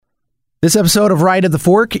This episode of Right at the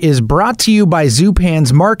Fork is brought to you by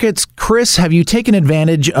Zupan's Markets. Chris, have you taken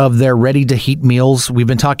advantage of their ready-to-heat meals? We've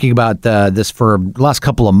been talking about this for the last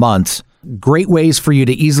couple of months. Great ways for you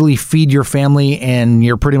to easily feed your family, and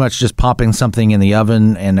you're pretty much just popping something in the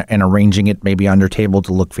oven and arranging it maybe on your table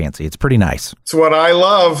to look fancy. It's pretty nice. It's what I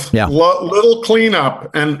love. Yeah. Little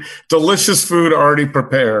cleanup and delicious food already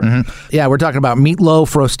prepared. Mm-hmm. Yeah, we're talking about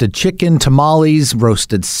meatloaf, roasted chicken, tamales,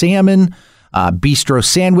 roasted salmon, bistro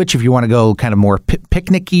sandwich if you want to go kind of more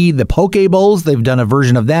picnicky, the poke bowls. They've done a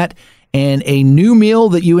version of that. And a new meal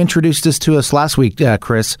that you introduced us last week,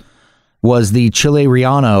 Chris, was the Chile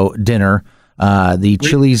Relleno dinner. The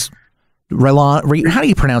Chili's Relleno. How do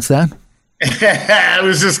you pronounce that? I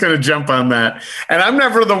was just going to jump on that. And I'm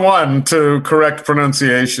never the one to correct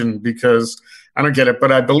pronunciation because I don't get it,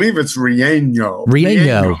 but I believe it's Relleno.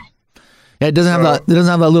 Relleno. Yeah, it doesn't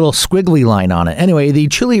have a little squiggly line on it. Anyway, the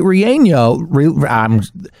Chile Relleno.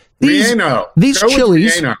 These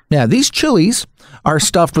chilies. Yeah, these chilies are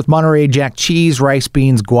stuffed with Monterey Jack cheese, rice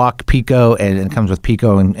beans, guac, pico, and it comes with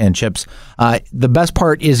pico and chips. The best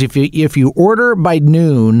part is if you order by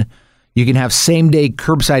noon, you can have same-day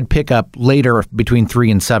curbside pickup later between 3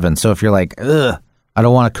 and 7. So if you're like, I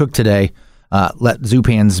don't want to cook today, let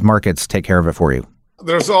Zupan's Markets take care of it for you.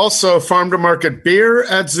 There's also farm-to-market beer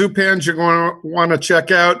at Zupan's you're going to want to check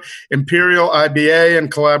out. Imperial IBA in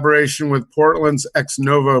collaboration with Portland's Ex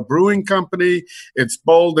Novo Brewing Company. It's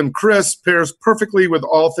bold and crisp, pairs perfectly with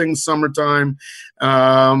all things summertime.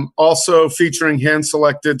 Also featuring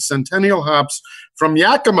hand-selected Centennial hops from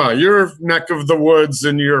Yakima, your neck of the woods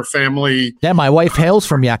and your family. Yeah, my wife hails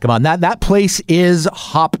from Yakima. That place is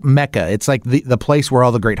hop mecca. It's like the place where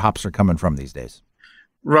all the great hops are coming from these days.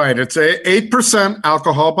 Right. It's 8%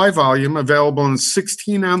 alcohol by volume, available in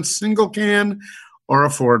 16-ounce single can or a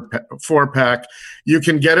 4-pack. You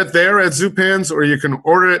can get it there at Zupan's, or you can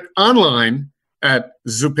order it online at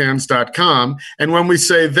zupans.com. And when we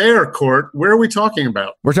say there, Court, where are we talking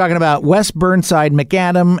about? We're talking about West Burnside,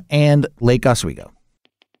 McAdam, and Lake Oswego.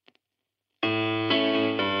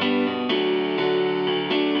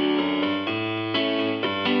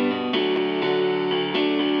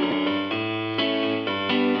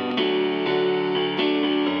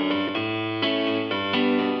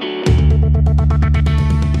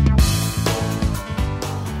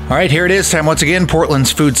 All right, here it is. Time once again,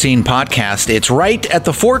 Portland's Food Scene Podcast. It's Right at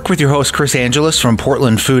the Fork with your host, Chris Angeles from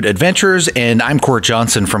Portland Food Adventures, and I'm Court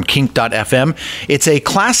Johnson from Kink.fm. It's a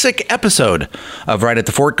classic episode of Right at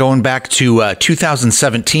the Fork going back to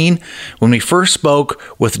 2017 when we first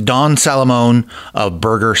spoke with Don Salamone of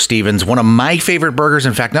Burger Stevens, one of my favorite burgers.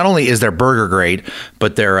 In fact, not only is their burger great,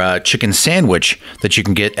 but their chicken sandwich that you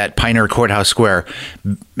can get at Pioneer Courthouse Square,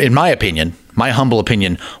 in my opinion, my humble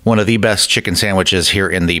opinion, one of the best chicken sandwiches here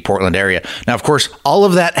in the Portland area. Now, of course, all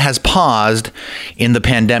of that has paused in the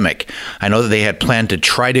pandemic. I know that they had planned to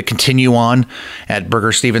try to continue on at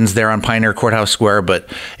Burger Stevens there on Pioneer Courthouse Square,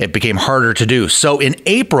 but it became harder to do. So in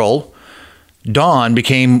April, Don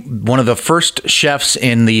became one of the first chefs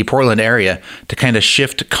in the Portland area to kind of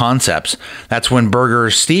shift concepts. That's when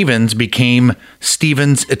Burger Stevens became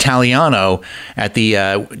Stevens Italiano at the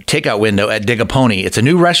takeout window at Dig-a-Pony. It's a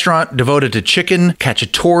new restaurant devoted to chicken,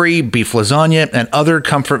 cacciatore, beef lasagna, and other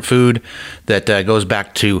comfort food that goes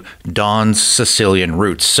back to Don's Sicilian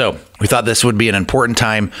roots. So we thought this would be an important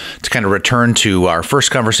time to kind of return to our first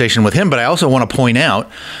conversation with him. But I also want to point out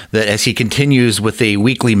that as he continues with a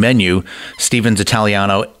weekly menu, Stevens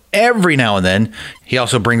Italiano, every now and then, he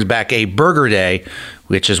also brings back a burger day,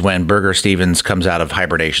 which is when Burger Stevens comes out of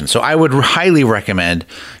hibernation. So I would highly recommend,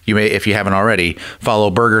 you may, if you haven't already, follow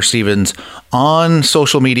Burger Stevens on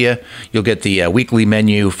social media. You'll get the weekly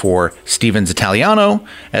menu for Stevens Italiano,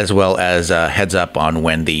 as well as heads up on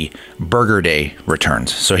when the Burger Day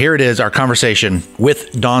returns. So here it is, our conversation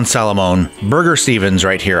with Don Salamone, Burger Stevens,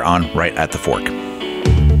 right here on Right at the Fork.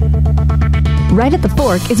 Right at the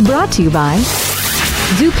Fork is brought to you by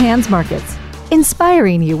Zupan's Markets,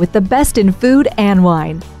 inspiring you with the best in food and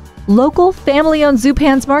wine. Local, family-owned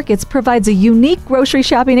Zupan's Markets provides a unique grocery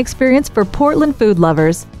shopping experience for Portland food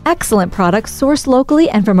lovers. Excellent products sourced locally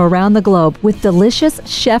and from around the globe with delicious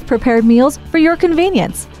chef-prepared meals for your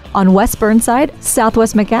convenience on West Burnside,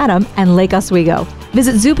 Southwest McAdam, and Lake Oswego.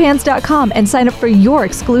 Visit Zupans.com and sign up for your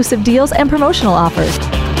exclusive deals and promotional offers.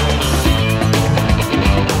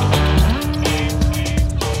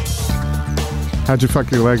 How'd you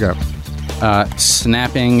fuck your leg up?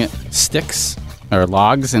 Snapping sticks or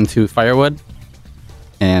logs into firewood.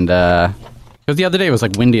 And because the other day it was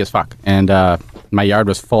like windy as fuck. And my yard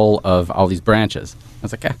was full of all these branches. I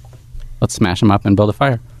was like, let's smash them up and build a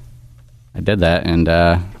fire. I did that, and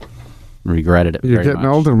regretted it. You're very getting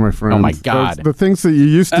much. older, my friend. Oh my God! The things that you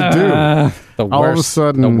used to do, The worst. all of a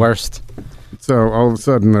sudden, the worst. So all of a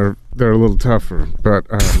sudden they're a little tougher. But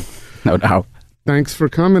No doubt. thanks for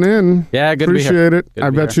coming in. Yeah, good to be here. Appreciate it. Good to I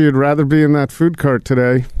be bet here. you'd rather be in that food cart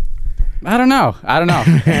today. I don't know. I don't know.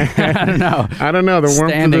 I don't know. The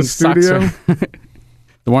warmth Standing of the studio.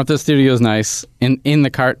 The warmth of the studio is nice. In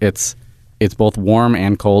the cart, it's both warm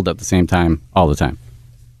and cold at the same time, all the time.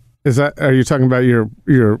 Are you talking about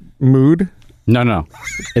your mood? No.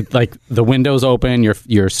 It's like the window's open.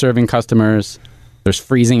 You're serving customers. There's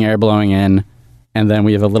freezing air blowing in, and then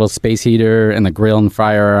we have a little space heater, and the grill and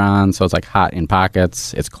fryer are on, so it's like hot in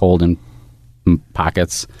pockets. It's cold in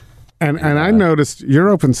pockets. And I noticed you're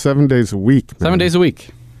open 7 days a week. Man. 7 days a week.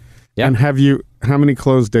 Yeah. And how many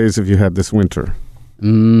closed days have you had this winter?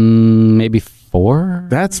 Maybe 4.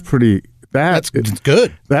 That's pretty. That's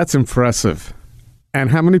good. That's impressive. And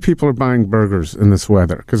how many people are buying burgers in this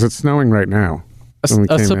weather? Because it's snowing right now. When we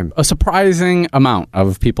came in. A surprising amount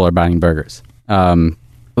of people are buying burgers.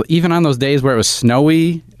 Even on those days where it was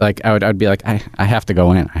snowy, like I'd be like, I have to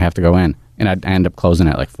go in. I have to go in. And I'd end up closing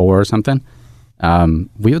at like 4 or something.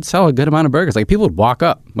 We would sell a good amount of burgers. Like people would walk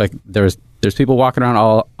up. Like there's people walking around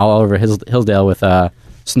all over Hillsdale with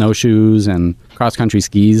snowshoes and cross country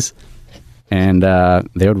skis, and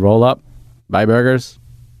they would roll up, buy burgers.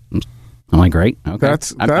 I'm like, great. Okay,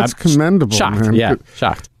 that's commendable. Shocked. Man. Yeah,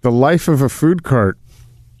 shocked. The life of a food cart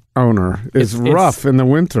owner is rough in the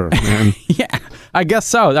winter, man. Yeah, I guess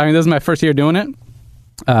so. I mean, this is my first year doing it.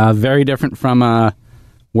 Very different from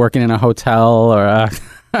working in a hotel or a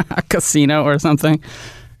casino or something.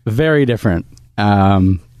 Very different.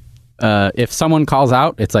 If someone calls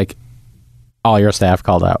out, it's like all your staff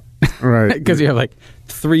called out. Right. Because you have like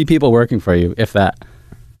 3 people working for you, if that.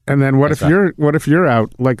 And then what if you're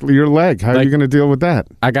out, like your leg? How are you going to deal with that?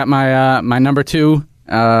 I got my my number 2.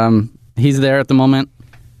 He's there at the moment,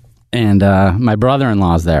 and my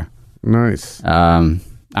brother-in-law's there. Nice. I'm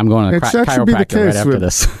going to chiropractor right after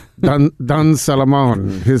this. Don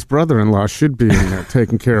Salamone, his brother-in-law, should be in there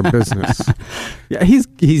taking care of business. Yeah,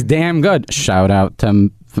 he's damn good. Shout out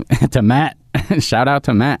to Matt. Shout out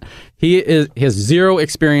to Matt. He has 0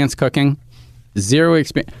 experience cooking. 0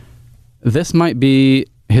 experience. This might be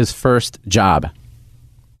his first job.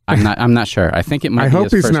 I'm not sure. I think it might be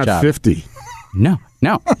his first job. I hope he's not 50.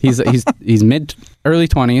 No. He's mid early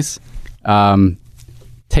 20s.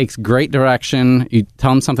 Takes great direction. You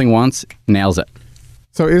tell him something once, nails it.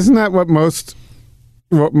 So isn't that what most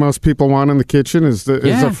people want in the kitchen is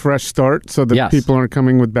a fresh start so that people aren't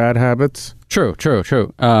coming with bad habits? True.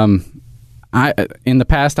 In the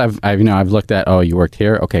past I've looked at, you worked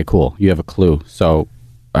here, okay, cool, you have a clue, so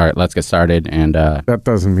all right, let's get started. And that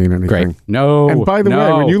doesn't mean anything. Great. No. And by the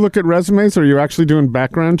way, when you look at resumes, are you actually doing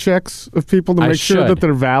background checks of people to make sure that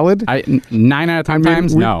they're valid? 9 out of 10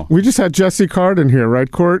 times, no. We just had Jesse Card in here, right,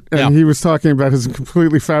 Court? And he was talking about his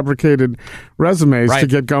completely fabricated resumes to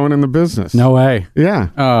get going in the business. No way. Yeah.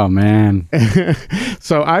 Oh, man.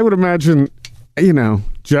 So I would imagine,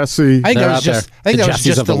 Jesse. I think that was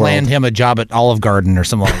just to land him a job at Olive Garden or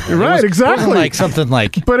something like that. Right, exactly. Like something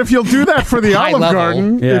like. But if you'll do that for the Olive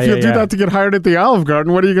Garden, do that to get hired at the Olive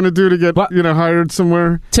Garden, what are you going to do to get hired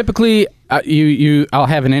somewhere? Typically, I'll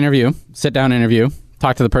have an interview, sit down interview,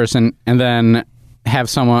 talk to the person, and then have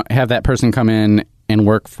that person come in and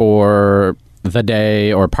work for the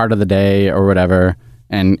day or part of the day or whatever,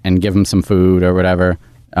 and give them some food or whatever,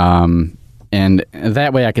 and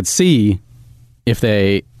that way I could see if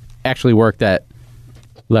they actually worked at,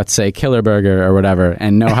 let's say, Killer Burger or whatever,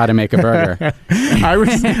 and know how to make a burger. I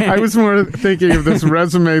was more thinking of this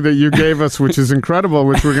resume that you gave us, which is incredible,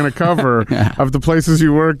 which we're going to cover, of the places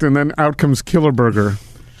you worked, and then out comes Killer Burger.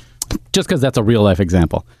 Just because that's a real life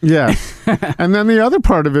example. Yeah. And then the other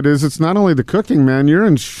part of it is it's not only the cooking, man. You're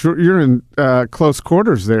in close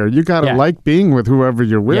quarters there. You got to like being with whoever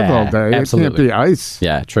you're with all day. Absolutely. It can't be ice.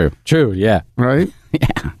 Yeah, true, yeah. Right?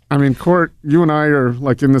 Yeah. I mean, Court, you and I are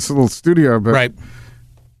like in this little studio, but right.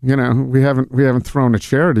 We haven't thrown a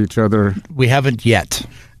chair at each other. We haven't yet.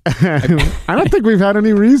 I don't think we've had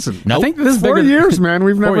any reason. Nope. I think this is 4 years, man.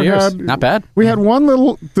 We've never had. Not bad. We had one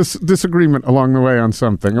little disagreement along the way on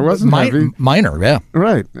something. It wasn't heavy. Minor, yeah.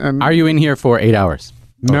 Right. And are you in here for 8 hours?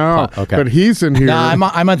 No, okay. But he's in here. No,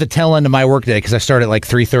 I'm at the tail end of my workday because I start at like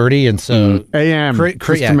 3:30, and so a.m.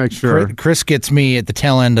 Just to make sure. Chris gets me at the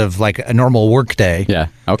tail end of like a normal workday. Yeah.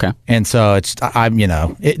 Okay. And so I'm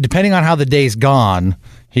depending on how the day's gone,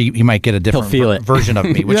 he might get a different version of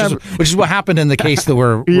me, which is what happened in the case that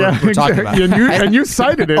we're talking about. And you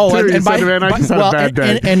cited it too. You said, man, I just had a bad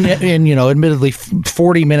day. And admittedly,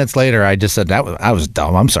 40 minutes later, I just said I was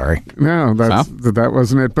dumb. I'm sorry. No, that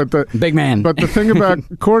wasn't it. But the big man. But the thing about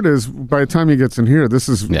Court is, by the time he gets in here, this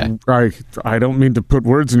is I don't mean to put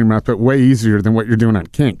words in your mouth, but way easier than what you're doing on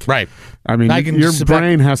Kink. Right. I mean, your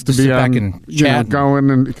brain has to be on, going,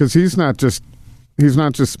 and because he's not just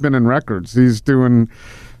spinning records. He's doing,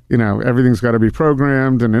 everything's got to be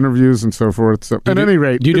programmed and interviews and so forth. So at any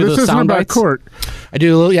rate, this isn't about Court. I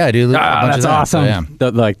do. I do. That's awesome.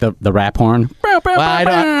 So, the rap horn. Well,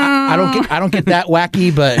 I don't get that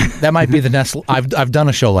wacky, but that might be the next. I've done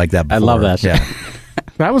a show like that before. I love that. Yeah.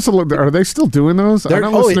 That was are they still doing those? I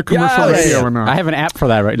don't listen to commercial radio enough. I have an app for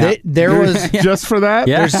that right now. There was just for that.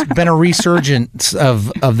 Yeah. There's been a resurgence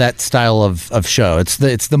of that style of show. It's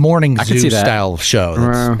the morning zoo style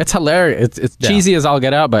show. It's hilarious. It's cheesy as all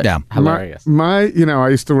get out, but hilarious. My I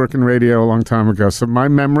used to work in radio a long time ago, so my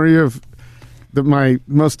memory of my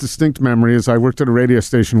most distinct memory is I worked at a radio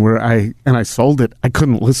station where I sold it. I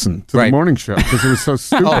couldn't listen to the morning show because it was so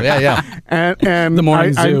stupid. Oh, yeah. And the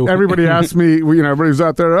morning zoo. Everybody asked me, everybody was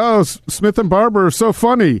out there, Smith and Barber are so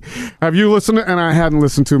funny. Have you listened? And I hadn't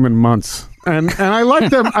listened to them in months. And I liked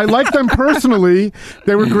them. I liked them personally.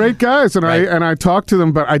 They were great guys, and I talked to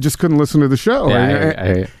them, but I just couldn't listen to the show.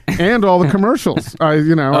 And all the commercials.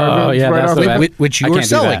 Which you were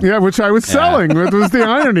selling. Yeah, which I was selling. It was the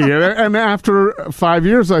irony. And after 5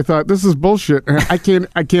 years, I thought, this is bullshit. I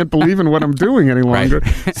can't believe in what I'm doing any longer.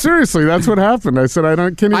 Right. Seriously, that's what happened. I said,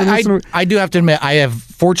 can't even listen. I do have to admit, I have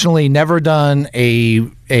fortunately never done a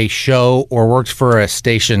show or worked for a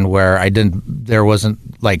station where I didn't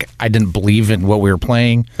believe in what we were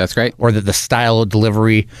playing. That's great. Or that the style of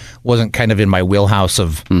delivery wasn't kind of in my wheelhouse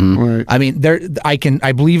of. Right. I mean,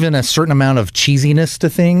 I believe in a certain amount of cheesiness to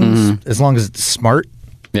things as long as it's smart.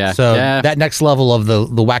 Yeah. So that next level of the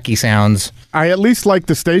wacky sounds. I at least liked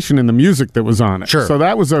the station and the music that was on it. Sure. So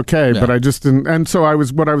that was okay, but I just didn't. And so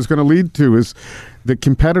what I was going to lead to is the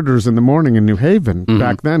competitors in the morning in New Haven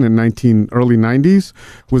back then in early 90s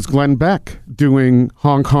was Glenn Beck doing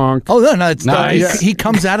Honk Honk. Oh, no, it's nice. He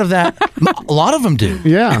comes out of that. A lot of them do.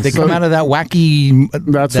 Yeah. They come out of that wacky.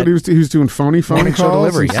 That's what he was doing, phony calls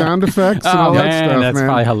delivery, and sound effects and all that stuff, that's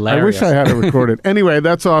probably hilarious. I wish I had it recorded. Anyway,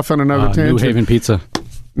 that's off on another tangent. New Haven Pizza.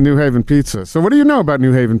 New Haven Pizza. So what do you know about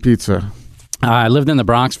New Haven Pizza? I lived in the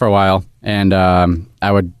Bronx for a while, and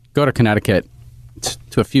I would go to Connecticut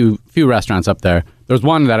to a few restaurants up there. There was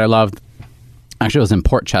one that I loved. Actually, it was in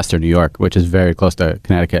Port Chester, New York, which is very close to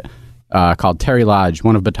Connecticut, called Terry Lodge,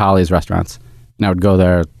 one of Batali's restaurants. And I would go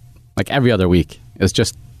there like every other week.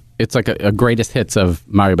 It's like a greatest hits of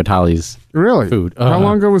Mario Batali's food. How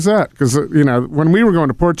long ago was that? Because, when we were going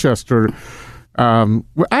to Port Chester,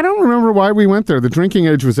 I don't remember why we went there. The drinking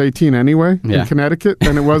age was 18 anyway in Connecticut,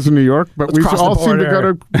 and it was in New York. But we all seemed to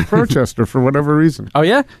go to Rochester for whatever reason. Oh,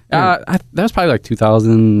 yeah? That was probably like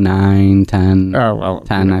 2009, 10. Oh, well.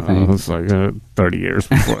 10, I think. It was like 30 years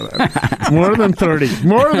before that. More than 30.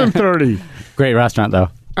 More than 30. Great restaurant, though.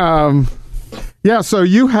 Yeah, so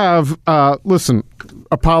you have, listen,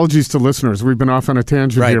 apologies to listeners. We've been off on a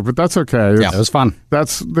tangent here, but that's okay. It was fun.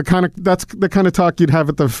 That's the kind of talk you'd have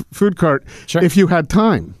at the food cart if you had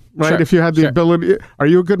time, right? Sure. If you had the ability. Are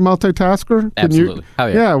you a good multitasker? Absolutely.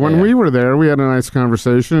 When we were there, we had a nice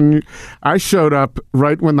conversation. I showed up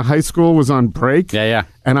right when the high school was on break. Yeah.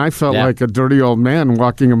 And I felt like a dirty old man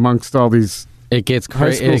walking amongst all these. It gets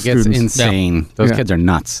crazy. It gets insane. Those kids are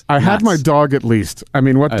nuts. I had my dog at least. I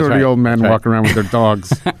mean, what dirty old men walk around with their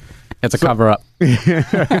dogs? It's a cover-up.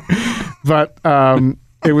 But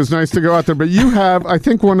it was nice to go out there. But you have, I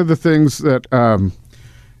think one of the things that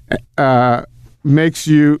makes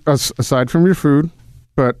you, aside from your food,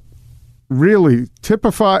 but really it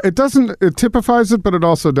typifies it, but it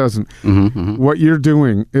also doesn't. What you're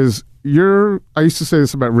doing is I used to say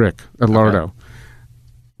this about Rick at Lardo.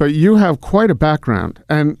 But you have quite a background.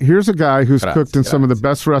 And here's a guy who's cooked in some of the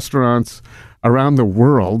best restaurants around the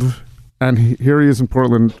world. And here he is in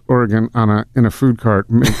Portland, Oregon, in a food cart,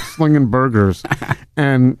 slinging burgers.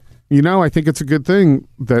 And, I think it's a good thing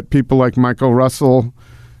that people like Michael Russell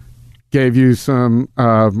gave you some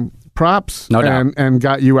props and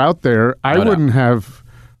got you out there. I wouldn't have.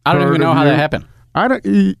 I don't even know how that happened.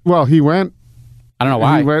 He went. I don't know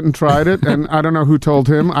why. He went and tried it, and I don't know who told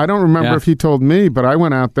him. I don't remember if he told me, but I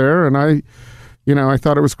went out there, and I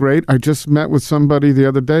thought it was great. I just met with somebody the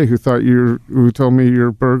other day who told me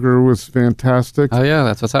your burger was fantastic. Oh yeah,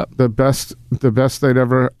 that's what's up. The best they'd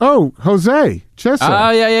ever. Oh, Jose Chesa.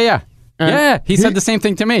 Oh yeah. He said the same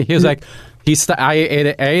thing to me. He was like, I ate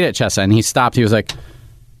at Chesa, and he stopped. He was like,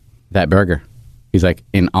 that burger. He's like,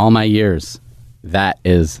 in all my years, that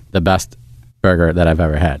is the best burger that I've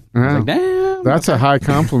ever had. I was like, damn. That's a high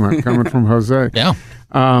compliment coming from Jose. Yeah.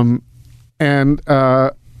 He and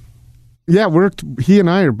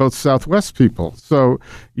I are both Southwest people. So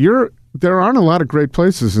there aren't a lot of great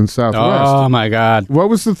places in Southwest. Oh, my God. What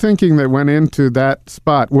was the thinking that went into that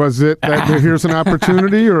spot? Was it that here's an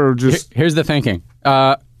opportunity or just... Here's the thinking.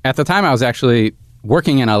 At the time, I was actually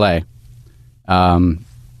working in L.A.,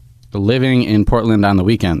 living in Portland on the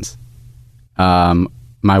weekends.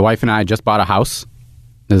 My wife and I just bought a house.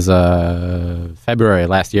 This is February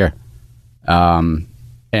last year. And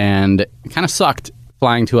it kind of sucked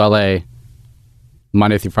flying to L.A.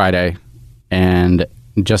 Monday through Friday and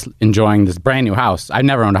just enjoying this brand new house. I've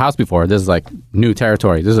never owned a house before. This is like new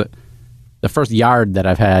territory. This is the first yard that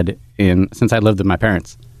I've had since I lived with my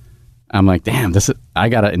parents. I'm like, damn, I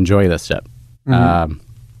got to enjoy this shit.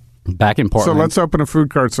 Back in Portland. So let's open a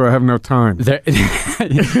food cart so I have no time. No,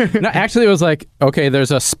 actually, it was like, okay,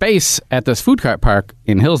 there's a space at this food cart park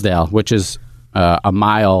in Hillsdale, which is a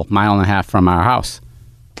mile and a half from our house.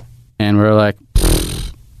 And we're like,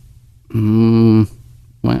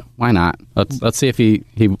 why not? Let's see if he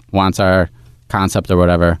wants our concept or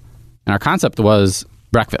whatever. And our concept was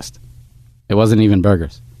breakfast. It wasn't even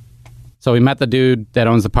burgers. So we met the dude that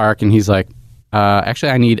owns the park, and he's like,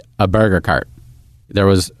 actually, I need a burger cart. There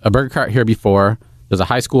was a burger cart here before. There's a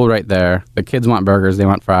high school right there. The kids want burgers. They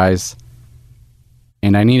want fries.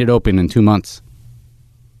 And I need it open in 2 months.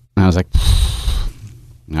 And I was like,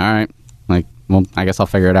 all right. Like, well, I guess I'll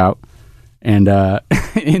figure it out. And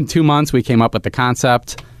in 2 months, we came up with the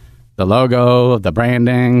concept, the logo, the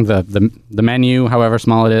branding, the menu, however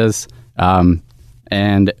small it is,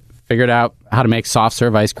 and figured out how to make soft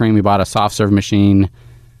serve ice cream. We bought a soft serve machine.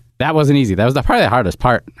 That wasn't easy. That was probably the hardest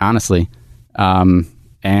part, honestly.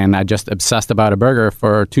 And I just obsessed about a burger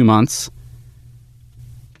for 2 months.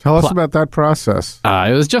 Tell us about that process.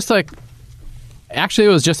 It was just like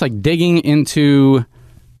digging into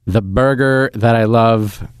the burger that I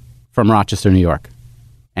love from Rochester, New York,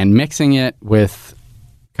 and mixing it with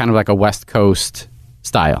kind of like a West Coast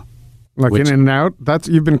style. Like In-N-Out?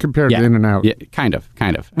 You've been compared to In-N-Out. Yeah, kind of.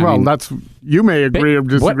 You may agree or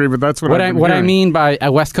disagree, but that's what I mean by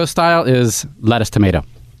a West Coast style is lettuce, tomato.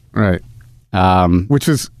 Right. Which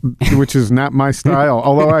is not my style.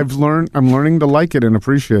 Although I'm learning to like it and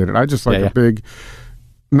appreciate it. I just like a big,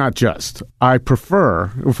 not just. I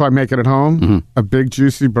prefer, if I make it at home, a big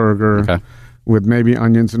juicy burger with maybe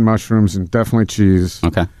onions and mushrooms and definitely cheese.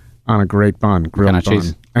 Okay. On a great bun, grilled bun. What kind of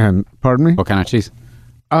cheese? And pardon me? What kind of cheese?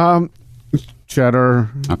 Cheddar.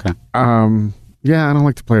 Okay. Yeah, I don't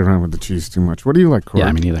like to play around with the cheese too much. What do you like, Corey?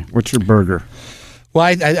 Yeah, me neither. What's your burger? Well,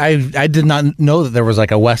 I did not know that there was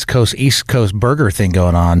like a West Coast, East Coast burger thing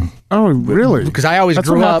going on. Oh, really? Because I always That's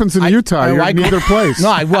grew up. That's what happens in Utah. You're in neither place. No,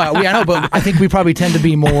 I know, but I think we probably tend to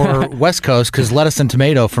be more West Coast because lettuce and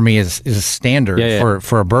tomato for me is a standard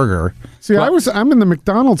for a burger. See, I'm in the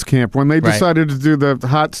McDonald's camp when they decided to do the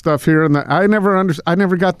hot stuff here, and I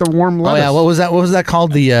never got the warm lettuce. Oh yeah, what was that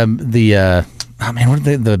called? Oh man, what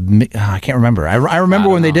did I can't remember. I remember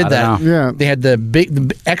when they did that. Yeah, they had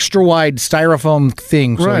the extra wide styrofoam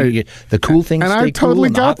thing, so the cool things and stay I totally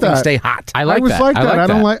cool, got and the hot that. stay hot. I like that.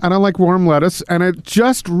 I don't like warm lettuce, and it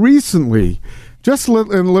just recently,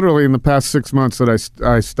 literally in the past 6 months, that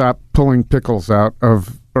I stopped pulling pickles out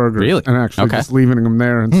of burgers, really, and actually just leaving them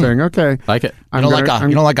there and saying, "Okay, like it." You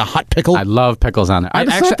don't like a hot pickle? I love pickles on it. I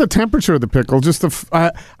just like the temperature of the pickle. Just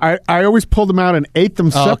I always pulled them out and ate them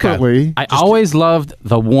separately. I always loved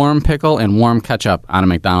the warm pickle and warm ketchup on a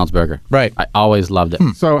McDonald's burger. Right. I always loved it.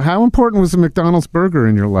 So, how important was the McDonald's burger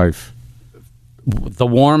in your life? The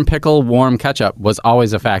warm pickle, warm ketchup was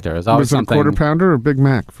always a factor. It was always something. Was it a Quarter Pounder or Big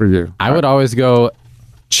Mac for you? I would always go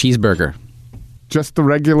cheeseburger. Just the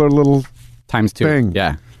regular little times 2 thing.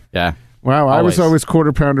 Yeah. Wow, I was always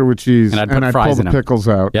Quarter Pounder with cheese, and I'd pull the pickles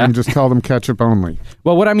out and just tell them ketchup only.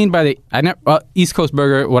 Well, what I mean by East Coast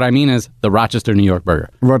burger, what I mean is the Rochester, New York burger.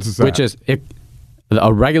 What is that? Which is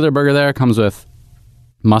a regular burger there comes with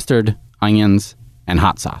mustard, onions, and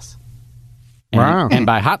hot sauce. Wow. And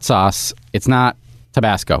by hot sauce, it's not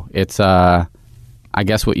Tabasco. It's I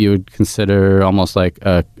guess what you would consider almost like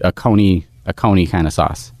a coney kind of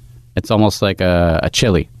sauce. It's almost like a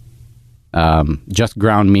chili. Just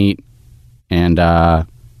ground meat and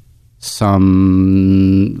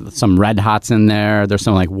some red hots in there. There's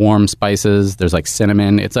some like warm spices. There's like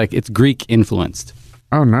cinnamon. It's Greek influenced.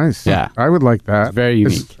 Oh, nice. Yeah. I would like that. It's very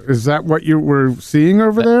unique. Is that what you were seeing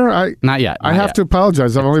over there? Not yet. I have to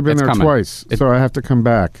apologize. I've only been there twice, so I have to come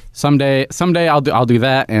back. Someday I'll do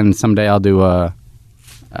that, and someday I'll do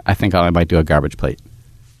I think I might do a garbage plate.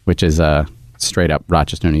 which is a straight up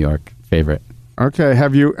Rochester, New York favorite. Okay,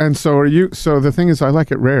 have you? And so are you? So the thing is, I like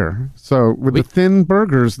it rare. So with the thin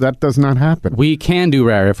burgers, that does not happen. We can do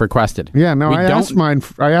rare if requested. Yeah, no, I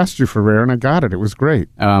asked you for rare, and I got it. It was great.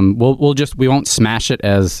 We won't smash it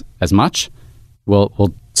as much.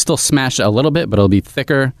 We'll still smash it a little bit, but it'll be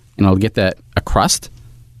thicker, and it'll get a crust.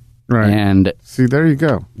 Right. And see, there you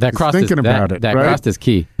go. That crust thinking about it. That right? crust is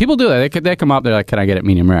key. People do that. They come up. They're like, "Can I get it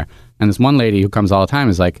medium rare?" And this one lady who comes all the time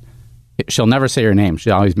is like, she'll never say her name.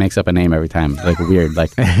 She always makes up a name every time, like weird,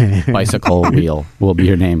 like bicycle wheel will be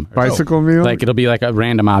her name. Bicycle wheel. Like it'll be like a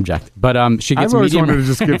random object. But she gets. I've always medium wanted to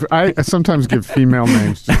just give. I sometimes give female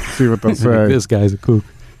names just to see what they'll say. This guy's a kook.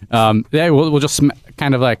 Yeah, we'll just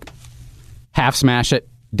kind of like half smash it.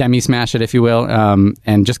 Demi-smash it, if you will,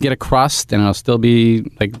 and just get a crust, and it'll still be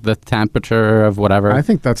like the temperature of whatever. I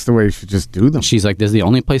think that's the way you should just do them. She's like, this is the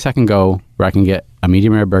only place I can go where I can get a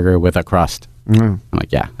medium rare burger with a crust. I'm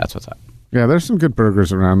like, yeah, that's what's up. Yeah, there's some good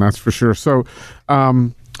burgers around, that's for sure. So,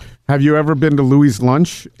 have you ever been to Louis'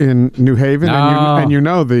 Lunch in New Haven? No. And you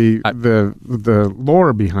know the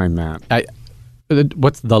lore behind that.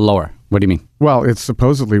 What's the lore? What do you mean? Well, it's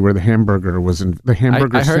supposedly where the hamburger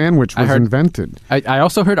sandwich was invented. I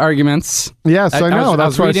also heard arguments. Yes, I know.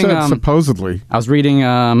 That's why I said supposedly. I was reading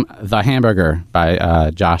The Hamburger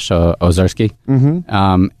by Josh Ozersky.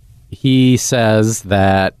 Mm-hmm. He says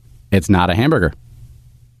that it's not a hamburger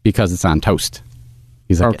because it's on toast.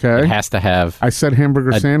 He's like, okay. It has to have... I said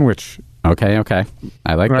hamburger sandwich. Okay.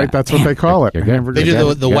 I like that. Right, that's what they call it. Hamburger. They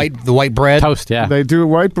do the white bread toast. Yeah, they do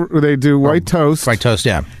white toast. White toast.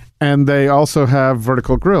 Yeah. And they also have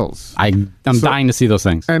vertical grills. I'm dying to see those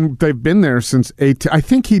things. And they've been there since I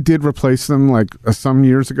think he did replace them like some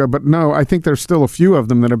years ago. But no, I think there's still a few of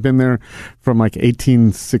them that have been there from like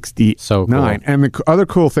 1869. So cool. And the other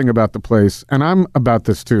cool thing about the place, and I'm about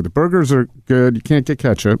this too, the burgers are good. You can't get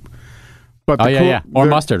ketchup. But or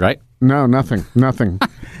mustard, right? No, nothing.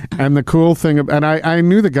 And the cool thing, and I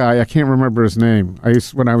knew the guy. I can't remember his name.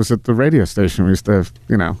 When I was at the radio station, we used to,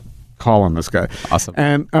 call on this guy. Awesome.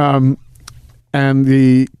 And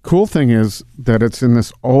the cool thing is that it's in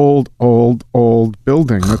this old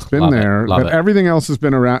building that's been there. Love it. Everything else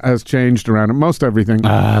has changed around it. Most everything.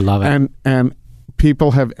 I love it. And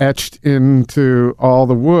people have etched into all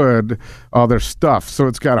the wood all their stuff. So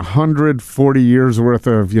it's got 140 years worth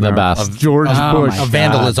of of George Bush of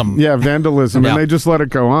vandalism. Yeah, vandalism, Yeah. and they just let it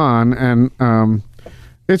go on. And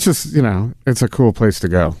it's just it's a cool place to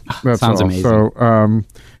go. That's Sounds all. amazing. So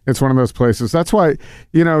it's one of those places. That's why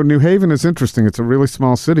New Haven is interesting. It's a really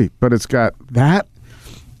small city, but it's got that,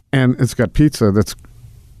 and it's got pizza. That's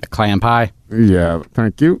clam pie. Yeah,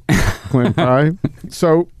 thank you, clam pie.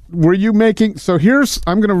 So. Were you making? So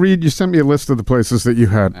I'm going to read. You sent me a list of the places that you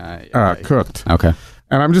had cooked. Okay.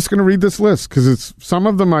 And I'm just going to read this list because some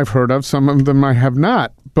of them I've heard of, some of them I have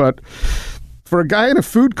not. But for a guy in a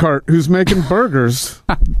food cart who's making burgers,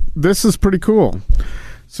 this is pretty cool.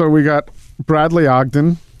 So we got Bradley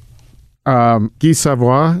Ogden, Guy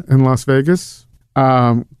Savoy in Las Vegas,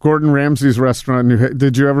 Gordon Ramsay's restaurant.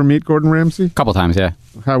 Did you ever meet Gordon Ramsay? A couple times, yeah.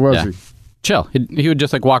 How was he? Chill. He would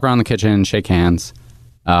just like walk around the kitchen, shake hands.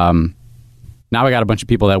 Now we got a bunch of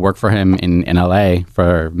people that work for him in LA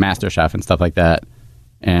for MasterChef and stuff like that,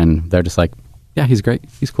 and they're just like, yeah, he's great,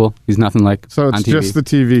 he's cool, he's nothing like so it's on TV. Just the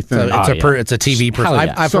TV thing. It's a TV person.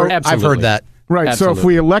 Yeah. I've heard that. Right, Absolutely. So if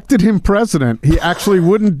we elected him president, he actually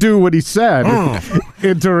wouldn't do what he said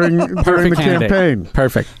during the campaign.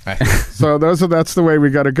 Perfect. So that's the way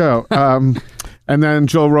we got to go. And then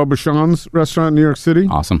Joel Robuchon's restaurant in New York City.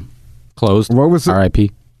 Awesome. Closed. What was it?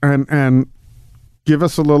 R.I.P. And give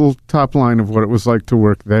us a little top line of what it was like to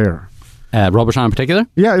work there. Robuchon in particular?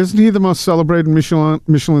 Yeah, isn't he the most celebrated Michelin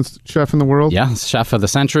chef in the world? Yeah, chef of the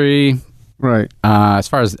century. Right. As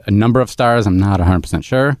far as a number of stars, I'm not 100%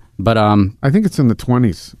 sure. But I think it's in the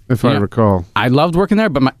 20s, if I recall. I loved working there,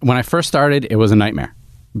 but when I first started, it was a nightmare.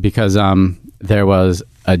 Because there was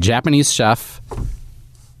a Japanese chef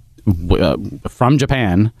from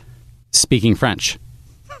Japan speaking French.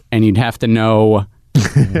 And you'd have to know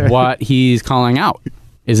what he's calling out.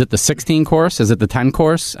 Is it the 16 course? Is it the 10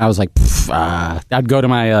 course? I was like, I'd go to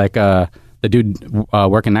my the dude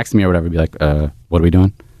working next to me or whatever, be like, what are we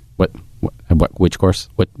doing? Which course?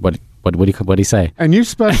 What do you say? And you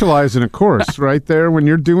specialize in a course, right? There, when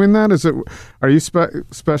you're doing that, are you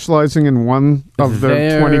specializing in one of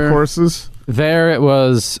the 20 courses? There, it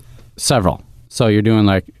was several. So you're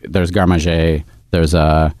doing there's garde-manger, there's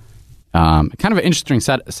a kind of an interesting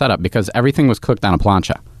setup because everything was cooked on a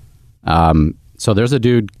plancha. So there's a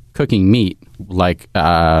dude cooking meat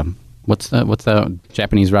what's the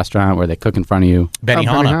Japanese restaurant where they cook in front of you?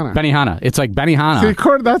 Benihana. Benihana. It's like Benihana. See,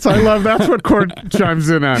 Cord, that's what Cord chimes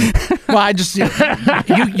in on. Well, I just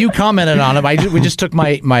you commented on it. We just took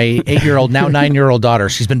my 8-year-old, now 9-year-old daughter.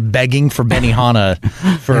 She's been begging for Benihana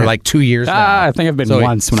for like 2 years now. I think I've been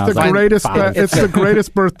once when I was the like greatest. 5. It's the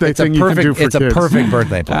greatest birthday thing you can do for kids. It's a perfect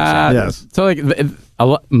birthday place. Yes. So like a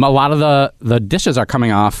lot of the dishes are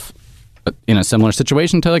coming off in a similar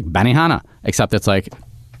situation to like Benihana, except it's like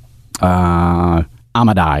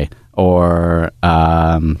Amadai, or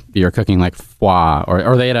you're cooking like foie,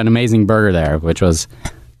 or they had an amazing burger there, which was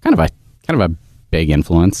kind of a big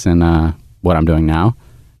influence in what I'm doing now.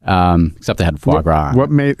 Except they had foie gras.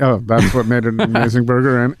 That's what made it an amazing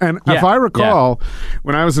burger. And if I recall,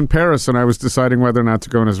 when I was in Paris and I was deciding whether or not to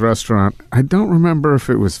go in his restaurant, I don't remember if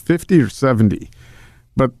it was 50 or 70.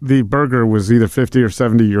 But the burger was either 50 or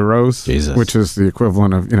 70 euros, Jesus. Which is the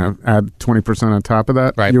equivalent of, add 20% on top of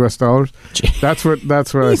that, right. US dollars. That's what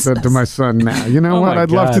I said to my son now. You know what?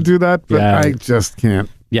 I'd love to do that, but I just can't.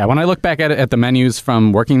 Yeah, when I look back at the menus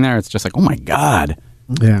from working there, it's just like, oh my God.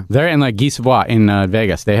 Yeah. They're in like Guy Savoy in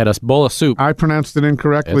Vegas. They had a bowl of soup. I pronounced it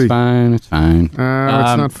incorrectly. It's fine. It's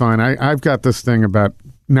not fine. I've got this thing about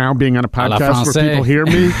now being on a podcast where people hear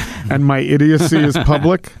me and my idiocy is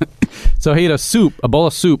public. So he had a bowl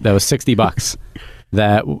of soup that was $60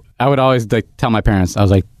 that I would always tell my parents. I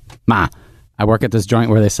was like, Ma, I work at this joint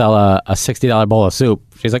where they sell a $60 bowl of soup.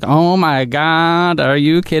 She's like, oh my God, are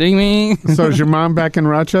you kidding me? So is your mom back in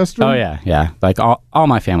Rochester? Oh yeah. Like all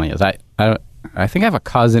my family is. I think I have a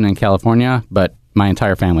cousin in California, but my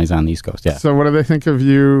entire family's on the East Coast. Yeah. So what do they think of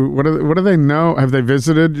you? What do they know? Have they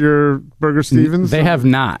visited your Burger Stevens? They have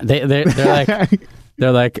not. They're like.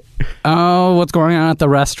 They're like, oh, what's going on at the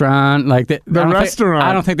restaurant? Like the restaurant.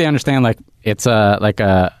 I don't think they understand. Like it's a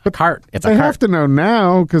cart. It's a cart. They have to know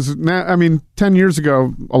now, because now, 10 years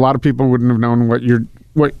ago, a lot of people wouldn't have known what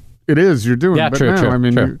it is you're doing. Yeah, but true,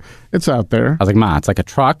 now, true. It's out there. I was like, Ma, it's like a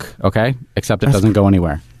truck, okay? Except it doesn't go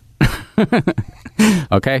anywhere.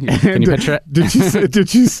 Okay, can you picture it?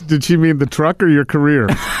 Did she mean the truck or your career?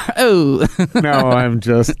 Oh no, I'm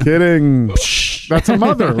just kidding. That's a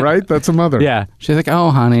mother, right? That's a mother. Yeah, she's like,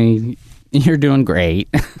 oh honey, you're doing great.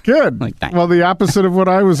 Good. Like, thanks. Well, the opposite of what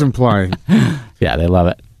I was implying. Yeah, they love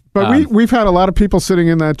it. But we've had a lot of people sitting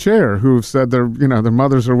in that chair who've said their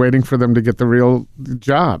mothers are waiting for them to get the real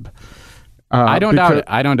job. I don't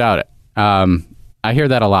doubt it. I hear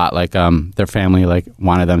that a lot. Like their family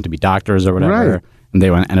wanted them to be doctors or whatever, right. And they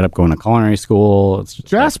ended up going to culinary school.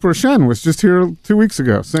 Jasper Shen was just here 2 weeks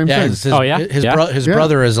ago. Same thing. His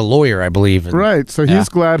brother is a lawyer, I believe. Right. So he's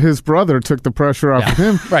glad his brother took the pressure off of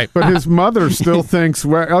him. Right. But his mother still thinks,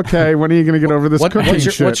 well, okay, when are you going to get over this cooking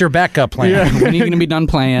shit? What's your backup plan? Yeah. When are you going to be done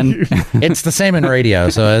playing? It's the same in radio,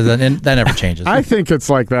 so that never changes. I think it's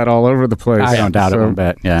like that all over the place. I don't doubt it one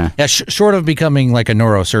bit. Yeah. Yeah. Short of becoming like a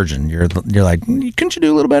neurosurgeon, you're like, couldn't you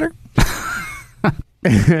do a little better?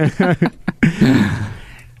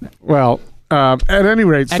 Well, at any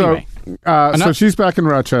rate, anyway, so she's back in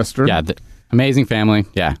Rochester. Yeah, amazing family.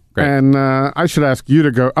 Yeah, great. And I should ask you to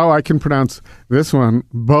go. Oh, I can pronounce this one,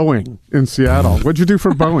 Boeing in Seattle. What'd you do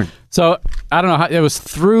for Boeing? So I don't know how it was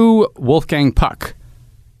through Wolfgang Puck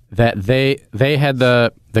that they had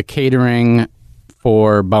the catering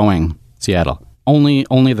for Boeing Seattle.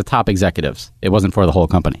 Only the top executives. It wasn't for the whole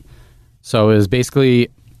company. So it was basically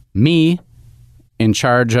me in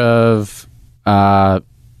charge of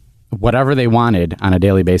whatever they wanted on a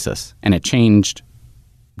daily basis, and it changed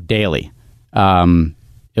daily.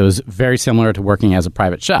 It was very similar to working as a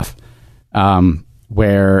private chef,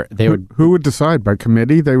 where they Who would decide? By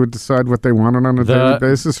committee? They would decide what they wanted on a daily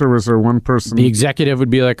basis, or was there one person? The executive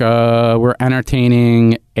would be like, we're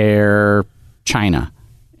entertaining Air China,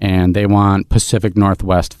 and they want Pacific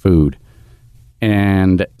Northwest food.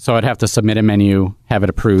 And so I'd have to submit a menu, have it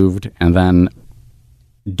approved, and then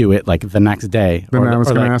do it like the next day. Then I was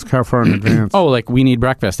going to ask how far in advance. Oh, like we need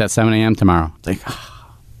breakfast at 7 a.m. tomorrow. It's like,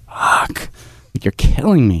 fuck. Like, you're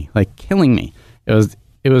killing me. Like, killing me. It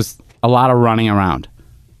was a lot of running around.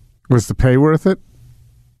 Was the pay worth it?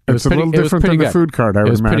 It's a little different than the food cart, I would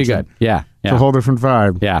imagine. It was pretty good. Yeah. It's a whole different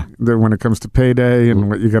vibe. Yeah. When it comes to payday and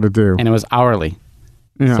what you got to do. And it was hourly.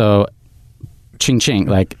 Yeah. So, ching,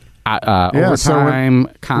 like, overtime,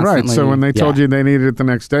 constantly. Right, so when they told you they needed it the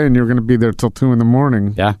next day and you were going to be there till 2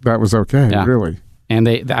 a.m, that was okay, really. And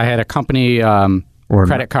I had a company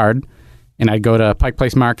credit card, and I'd go to Pike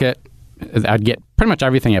Place Market. I'd get pretty much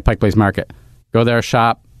everything at Pike Place Market. Go there,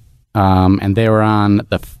 shop, and they were on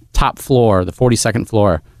the top floor, the 42nd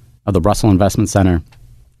floor of the Russell Investment Center,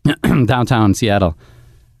 downtown Seattle.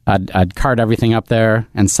 I'd cart everything up there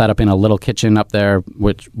and set up in a little kitchen up there,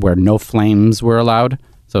 where no flames were allowed.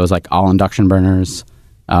 So it was like all induction burners.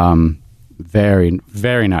 Very,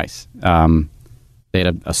 very nice. They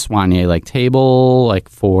had a soigné like table, like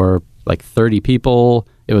for like 30 people.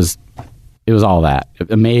 It was all that.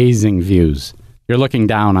 Amazing views. You're looking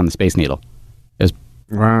down on the Space Needle. It was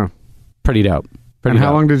Wow. pretty dope. And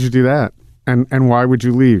how long did you do that? And why would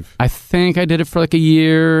you leave? I think I did it for like a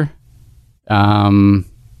year. Yeah,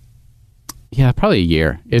 probably a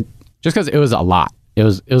year. Just because it was a lot. It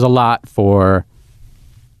was a lot for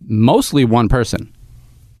mostly one person.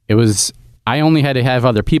 I only had to have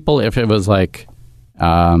other people if it was like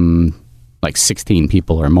 16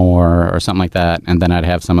 people or more or something like that, and then I'd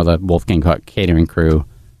have some of the Wolfgang catering crew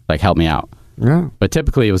like help me out. Yeah. But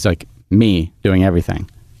typically it was like me doing everything.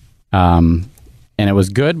 And it was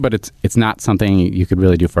good, but it's not something you could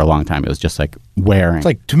really do for a long time. It was just like wearing. It's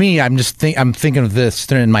like, to me, I'm thinking of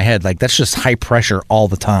this in my head, like that's just high pressure all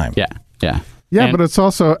the time. Yeah. Yeah, And- but it's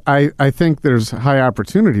also, I think there's high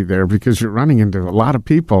opportunity there because you're running into a lot of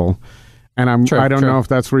people. And I don't know if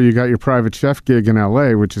that's where you got your private chef gig in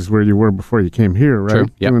L.A., which is where you were before you came here, right? True.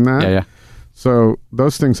 Yep. Doing that? Yeah. So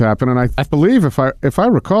those things happen. And I believe, if I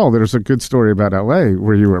recall, there's a good story about L.A.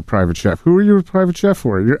 where you were a private chef. Who were you a private chef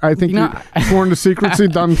for? I think you're sworn to secrecy,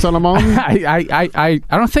 Don Salamone? I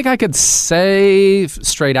don't think I could say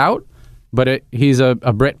straight out, but he's a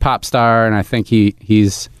Brit pop star, and I think he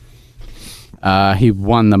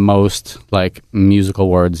won the most like musical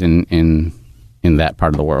awards in that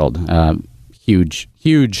part of the world.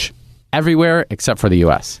 Huge everywhere except for the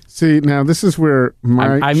U.S. See, now this is where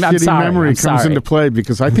my shitty memory comes into play,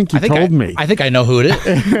 because I think you told me. I think I know who it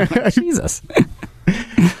is. Jesus.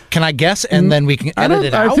 Can I guess, and then we can edit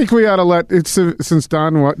it out? I think we ought to let it, since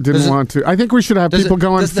Don didn't want to. I think we should have people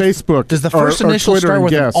go on Facebook. Does the first initial Twitter start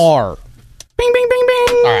with an R? Bing, bing, bing, bing.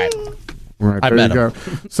 All right. Right, I there met you go.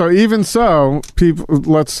 So even so,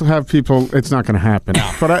 let's have people. It's not going to happen.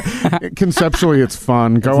 But conceptually, it's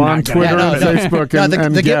fun. Go on Twitter and Facebook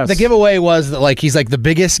and guess. The giveaway was that like he's like the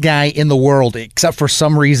biggest guy in the world, except for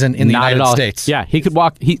some reason in the United States. Yeah, he could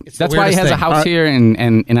walk. That's why he has thing. a house here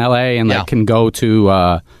in LA, and like can go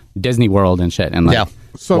to Disney World and shit, and like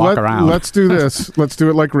walk around. Let's do this. Let's do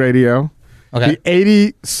it like radio. Okay.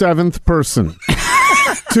 The 87th person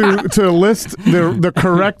to list the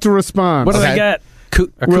correct response. What do they get?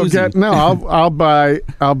 We'll get I'll buy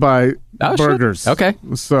burgers. Shit. Okay.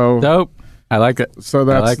 So dope. I like it. So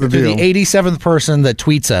that's the deal. The 87th person that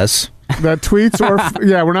tweets us. That tweets or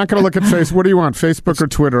we're not going to look at Facebook. What do you want, Facebook or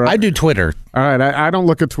Twitter? I do Twitter. All right, I don't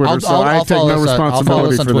look at Twitter, I take no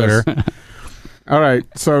responsibility for Twitter. this. All right,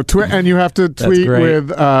 so and you have to tweet with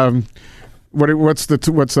what's the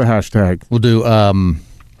hashtag? We'll do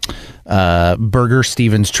Burger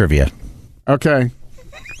Stevens trivia. Okay.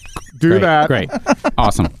 Do that. Great.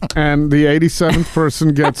 Awesome. And the 87th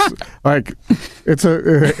person gets like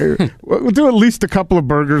we'll do at least a couple of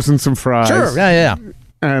burgers and some fries. Sure. Yeah.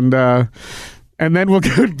 And then we'll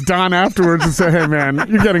go Don afterwards and say, "Hey man,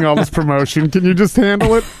 you're getting all this promotion. Can you just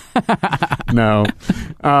handle it?" No.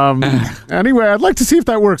 Anyway, I'd like to see if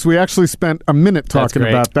that works. We actually spent a minute talking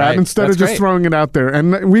about that instead of just throwing it out there.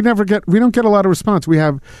 And we don't get a lot of response. We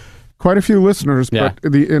have quite a few listeners, but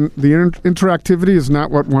the interactivity is not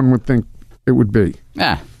what one would think it would be.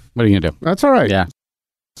 Yeah. What are you gonna do? That's all right. Yeah.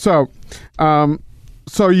 So,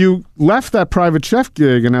 so you left that private chef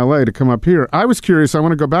gig in L.A. to come up here. I was curious. I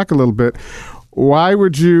want to go back a little bit. What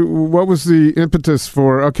was the impetus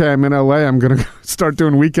for, okay, I'm in L.A., I'm going to start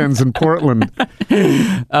doing weekends in Portland?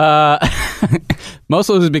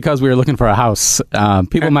 Mostly it was because we were looking for a house.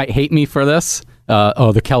 People might hate me for this.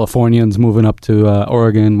 The Californians moving up to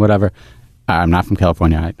Oregon, whatever. I'm not from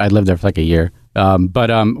California. I lived there for like a year. But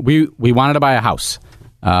we wanted to buy a house.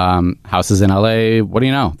 Houses in L.A., what do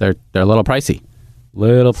you know? They're a little pricey.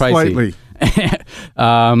 Slightly.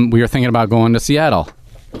 We were thinking about going to Seattle.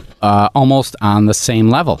 Almost on the same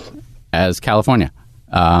level as California.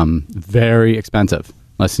 Very expensive,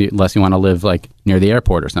 unless you want to live like near the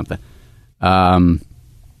airport or something. And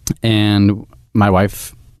my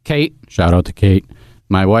wife, Kate, shout out to Kate.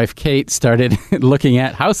 My wife, Kate, started looking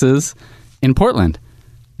at houses in Portland.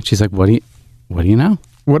 And she's like, "What do you know?"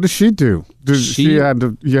 What does she do? You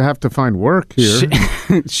have to find work here.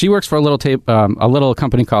 She works for a little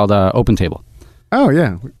company called Open Table. Oh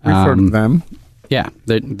yeah, we've heard of them. Yeah,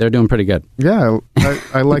 they're doing pretty good. Yeah,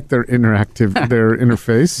 I like their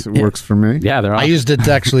interface. It works for me. Yeah, they're. I used it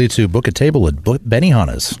actually to book a table at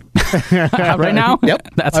Benihana's. Right now? Yep,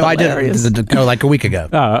 that's I did like a week ago.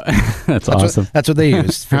 That's awesome. That's what they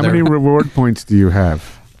use. How many reward points do you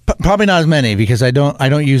have? Probably not as many because I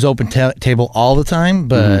don't use open table all the time,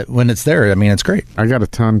 but when it's there, I mean, it's great. I got a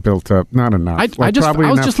ton built up. Not enough. I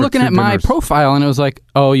was just looking at my profile, and it was like,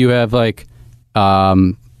 oh, you have like a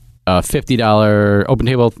 $50 open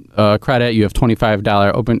table credit. You have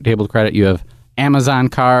 $25 open table credit. You have Amazon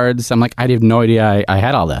cards. I'm like, I have no idea I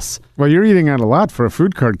had all this. Well, you're eating out a lot for a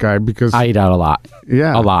food cart guy because I eat out a lot.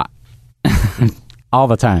 Yeah, a lot, all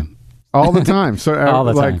the time. All the time. So, all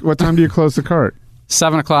the time. What time do you close the cart?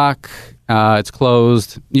 7 o'clock. It's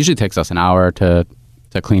closed. Usually takes us an hour to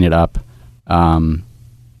clean it up,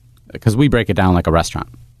 because we break it down like a restaurant.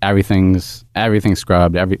 Everything's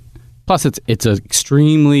scrubbed. Plus, it's an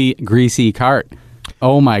extremely greasy cart.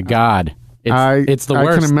 Oh my God, it's the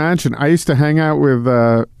worst. I can imagine. I used to hang out with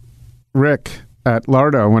Rick at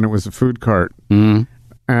Lardo when it was a food cart, and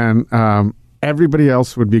everybody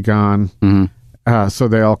else would be gone. So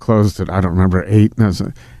they all closed at, I don't remember, 8,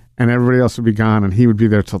 and everybody else would be gone, and he would be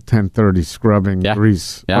there till 10:30 scrubbing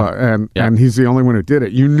grease. And he's the only one who did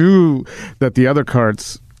it. You knew that the other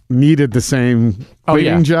carts needed the same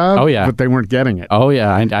cleaning job, but they weren't getting it. Oh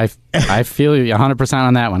yeah, I feel you 100%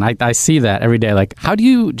 on that one. I see that every day. Like, how do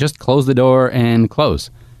you just close the door and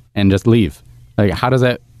close and just leave? Like, how does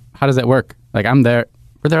that work? Like,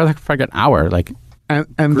 we're there like for like an hour, like.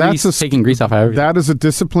 And that's taking grease off everything. That is a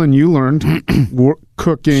discipline you learned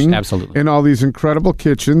cooking absolutely in all these incredible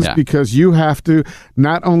kitchens, because you have to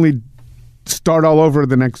not only start all over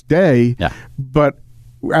the next day, but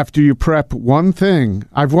after you prep one thing.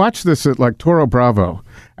 I've watched this at like Toro Bravo,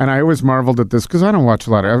 and I always marveled at this because I don't watch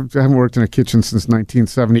a lot. I haven't worked in a kitchen since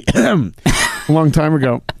 1970, a long time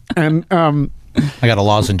ago. And I got a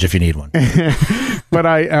lozenge if you need one.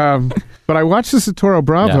 But I watched this at Toro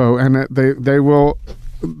Bravo, and they will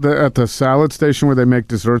at the salad station where they make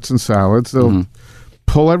desserts and salads. They'll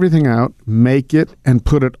pull everything out, make it, and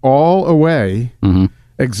put it all away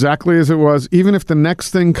exactly as it was, even if the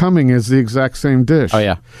next thing coming is the exact same dish. Oh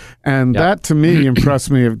yeah, and that to me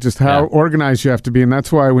impressed me of just how organized you have to be, and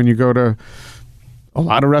that's why when you go to a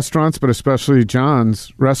lot of restaurants, but especially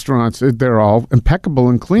John's restaurants, they're all impeccable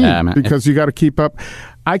and clean because you got to keep up.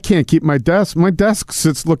 I can't keep my desk. My desk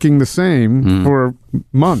sits looking the same for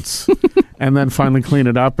months, and then finally clean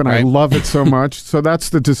it up, and I love it so much. So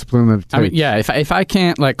that's the discipline that it takes. I mean, if I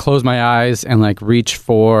can't like close my eyes and like reach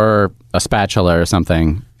for a spatula or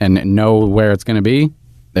something and know where it's going to be,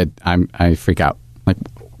 I freak out. Like,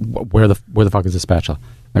 where the fuck is the spatula?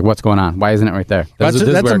 Like, what's going on? Why isn't it right there? This is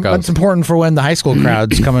where it goes. That's important for when the high school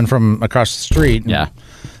crowd's coming from across the street. Yeah.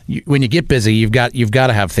 When you get busy, you've got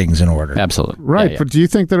to have things in order. Absolutely. Right. But do you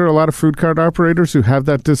think there are a lot of food cart operators who have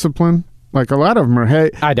that discipline? Like, a lot of them are,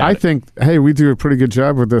 I think, we do a pretty good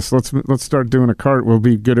job with this. Let's start doing a cart. We'll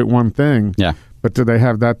be good at one thing. Yeah. But do they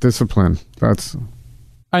have that discipline? That's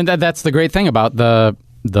the great thing about the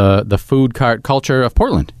food cart culture of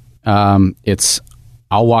Portland. It's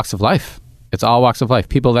all walks of life. It's all walks of life.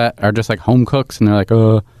 People that are just like home cooks, and they're like,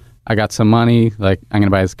 oh, I got some money. Like, I'm going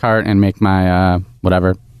to buy this cart and make my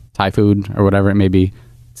whatever, Thai food or whatever it may be.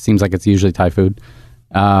 Seems like it's usually Thai food.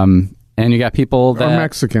 And you got people that... Or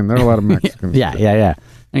Mexican. There are a lot of Mexicans. Yeah. And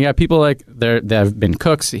you got people like, that have been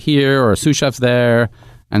cooks here or sous chefs there,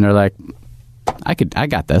 and they're like, I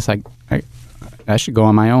got this. I should go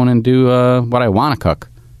on my own and do what I want to cook.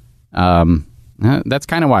 That's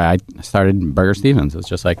kind of why I started Burger Stevens. It's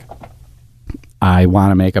just like, I want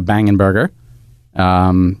to make a banging burger.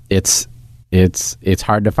 It's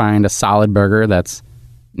hard to find a solid burger that's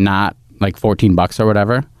not like $14 or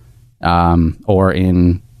whatever, or at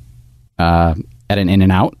an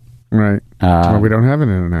In-N-Out. Right. Well, we don't have an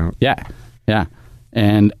In-N-Out. Yeah.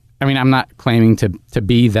 And I mean, I'm not claiming to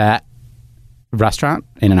be that restaurant,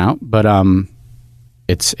 In-N-Out, but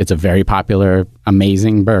it's a very popular,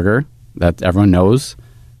 amazing burger that everyone knows,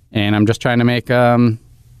 and I'm just trying to make a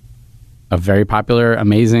very popular,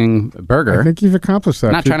 amazing burger. I think you've accomplished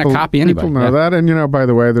that. Not trying to copy anybody. People know that, and by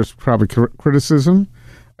the way, there's probably criticism.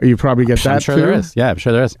 You probably get that too. I'm sure there is. Yeah, I'm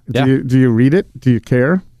sure there is. Yeah. Do you read it? Do you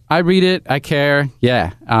care? I read it. I care.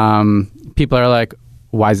 Yeah. People are like,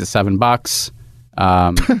 "Why is it $7?"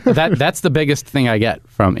 That's the biggest thing I get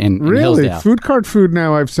from in really Hillsdale. Food cart food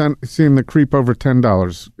now. I've seen the creep over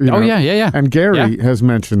 $10. Yeah. And Gary has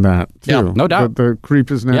mentioned that too. Yeah, no doubt. The creep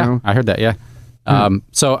is now. Yeah, I heard that. Yeah.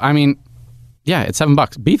 So I mean, yeah, it's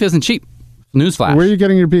 $7. Beef isn't cheap. Newsflash. Where are you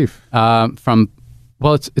getting your beef? It's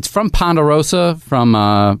from Ponderosa, from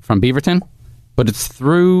Beaverton, but it's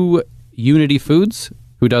through Unity Foods,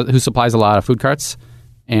 who supplies a lot of food carts,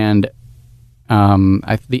 and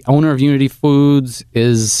the owner of Unity Foods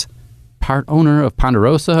is part owner of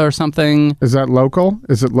Ponderosa or something. Is that local?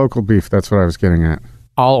 Is it local beef? That's what I was getting at.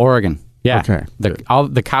 All Oregon. Yeah. Okay.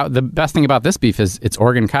 The best thing about this beef is it's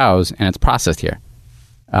Oregon cows and it's processed here.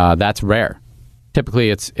 That's rare. Typically,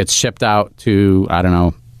 it's shipped out to, I don't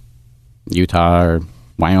know, Utah or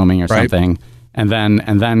Wyoming or something, and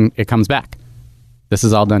then it comes back. This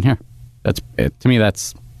is all done here. To me,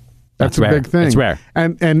 that's a rare. big thing. It's rare.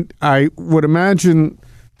 And I would imagine,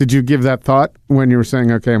 did you give that thought when you were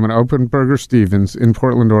saying, okay, I'm going to open Burger Stevens in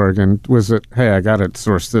Portland, Oregon? Was it, hey, I got to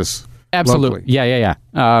source this? Absolutely. Locally? Yeah.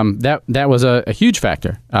 That was a huge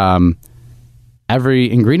factor.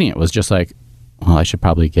 Every ingredient was just like, well, I should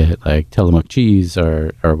probably get like Tillamook cheese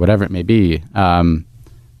or whatever it may be. And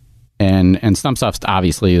some stuff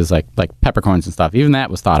obviously is like peppercorns and stuff. Even that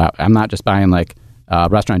was thought out. I'm not just buying like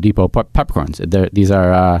Restaurant Depot peppercorns. These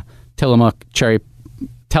are Tillamook cherry,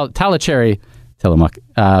 Talacherry Tillamook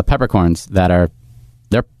peppercorns that are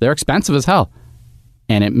they're expensive as hell,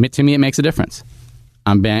 and to me it makes a difference.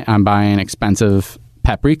 I'm buying expensive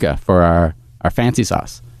paprika for our fancy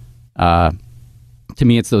sauce. To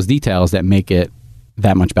me, it's those details that make it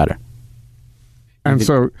that much better. And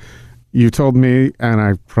so you told me, and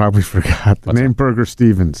I probably forgot the name Burger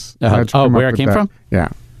Stevens. Where it came from? Yeah.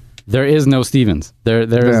 There is no Stevens. There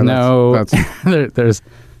is no. There's.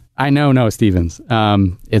 I know no Stevens.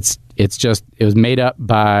 It's just it was made up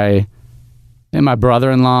by. And my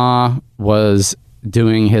brother-in-law was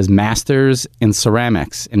doing his master's in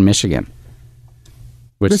ceramics in Michigan.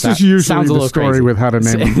 Which this is usually sounds a the little story crazy. with how to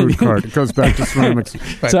name a food cart. It goes back to ceramics.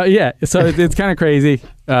 So it's kind of crazy.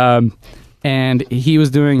 And he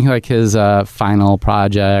was doing like his final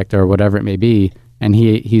project or whatever it may be, and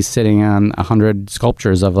he's sitting on 100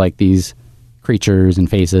 sculptures of like these creatures and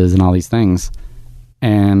faces and all these things.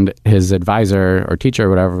 And his advisor or teacher or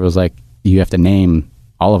whatever was like, you have to name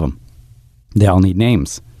all of them. They all need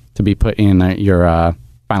names to be put in your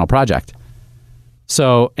final project.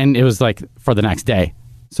 So, and it was like for the next day.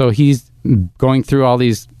 So he's going through all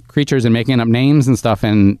these creatures and making up names and stuff,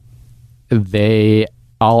 and they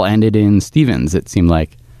all ended in Stevens. It seemed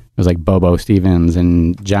like it was like Bobo Stevens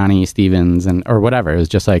and Johnny Stevens and or whatever. It was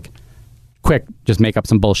just like quick, just make up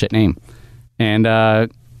some bullshit name. And I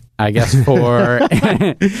guess for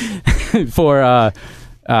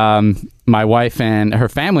my wife and her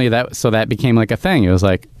family, that became like a thing. It was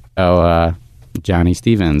like, Johnny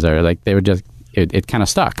Stevens, or like they would just it kind of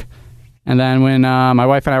stuck. And then when my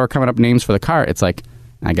wife and I were coming up names for the cart, it's like,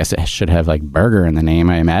 I guess it should have like burger in the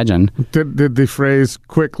name, I imagine. Did the phrase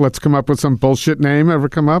 "quick, let's come up with some bullshit name" ever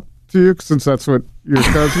come up to you? Since that's what your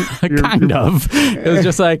cousin kind of. It was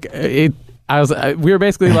just like it. We were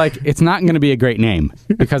basically like, it's not going to be a great name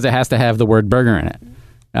because it has to have the word burger in it.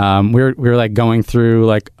 We were like going through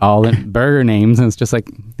like all the burger names, and it's just like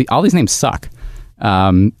all these names suck.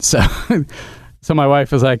 So my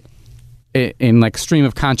wife was like, in like stream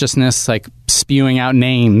of consciousness, like spewing out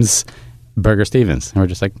names, Burger Stevens. And we're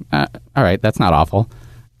just like, all right, that's not awful.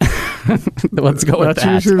 Let's go with that.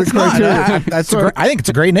 That's usually the criteria. I think it's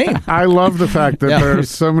a great name. I love the fact that there are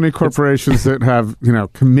so many corporations that have,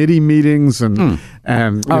 committee meetings and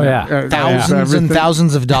thousands and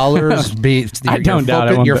thousands of dollars. I don't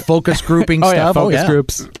doubt it. Your focus grouping stuff. Focus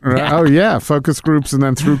groups. Focus groups, and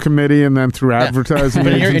then through committee, and then through advertising.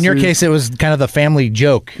 But in your case, it was kind of the family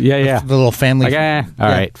joke. Yeah. The little family. Like, all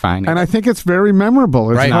right, fine. And I think it's very memorable.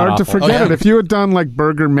 It's hard to forget it. If you had done like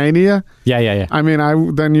Burger Mania, I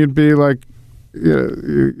mean, then you'd be like,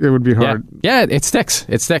 it would be hard. Yeah, it sticks.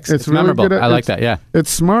 It's really memorable. good. I like that. Yeah, it's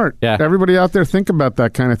smart. Yeah, everybody out there, think about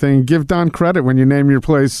that kind of thing. Give Don credit when you name your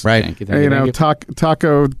place. Right. Thank you.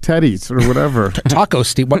 Taco Teddy's or whatever. Taco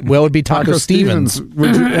Steve. What would be Taco Stevens?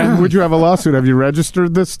 Would you have a lawsuit? Have you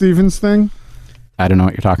registered this Stevens thing? I don't know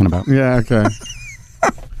what you're talking about. Yeah. Okay.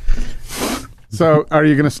 So, are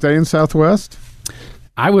you going to stay in Southwest?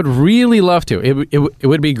 I would really love to. It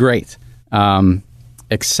would be great.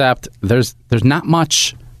 Except there's not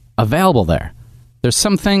much available there. There's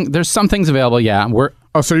some things available. Yeah,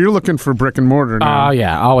 so you're looking for brick and mortar now? Oh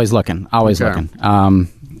yeah, always looking.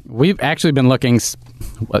 We've actually been looking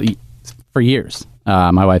for years.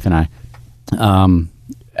 My wife and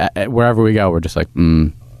I. Wherever we go, we're just like,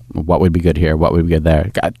 what would be good here? What would be good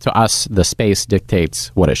there? To us, the space dictates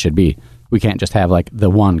what it should be. We can't just have like the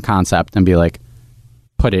one concept and be like,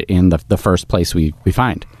 put it in the first place we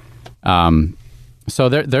find. So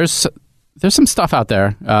there's some stuff out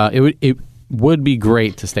there. It would be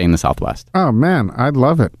great to stay in the Southwest. Oh man, I'd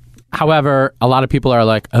love it. However, a lot of people are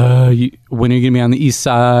like, when are you going to be on the East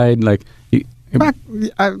Side? Like,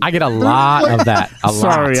 I get a lot of that.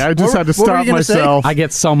 Sorry, I just had to stop myself. I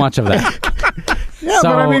get so much of that. Yeah,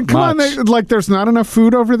 but I mean, come on, like, there's not enough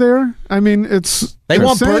food over there. I mean, it's They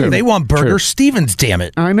want insane. burger. They want Burger True. Stevens. Damn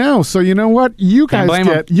it! I know. So you know what? You Can't guys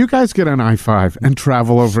blame 'em. get an I-5 and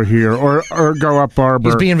travel over here, or go up Barber.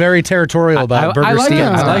 He's being very territorial about Burger I like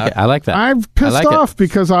Stevens. it. I like it. I like that. I'm pissed I like off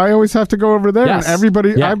because I always have to go over there, Yes. and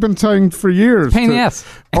everybody. Yeah. I've been telling for years. Pain in to the ass.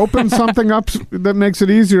 Open something up that makes it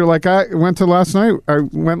easier. Like I went last night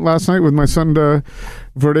with my son to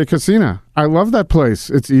Verde Casina. I love that place.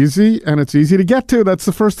 It's easy and it's easy to get to. That's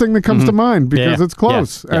the first thing that comes to mind because Yeah. it's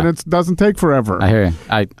close Yeah. and it doesn't take forever. I hear you.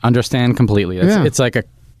 I understand completely. It's like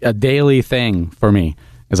a daily thing for me.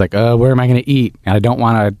 It's like, where am I going to eat? And I don't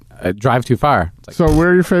want to drive too far. It's like, So where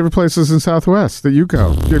are your favorite places in Southwest that you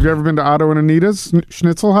go? Have you ever been to Otto and Anita's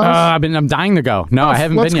Schnitzel House? I'm dying to go. No, I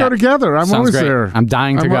haven't Let's been yet. go together. I'm Sounds always great. there. I'm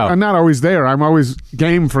dying to go. I'm not always there. I'm always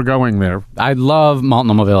game for going there. I love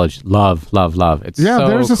Multnomah Village. Love. It's Yeah, so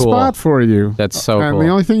there's a cool. spot for you. That's so and cool. the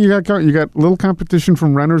only thing you got going, you got little competition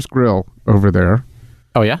from Renner's Grill over there.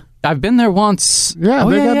 Oh, yeah? I've been there once. Yeah,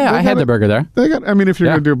 Oh, they yeah, got- I had the burger there. They got. I mean, if you're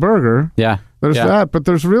Yeah. going to do a burger, Yeah. there's yeah. that. But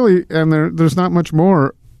there's really, and there's not much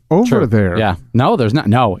more over True. there. Yeah. No, there's not.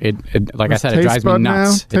 No, it like I There's said, it Taste drives me Bud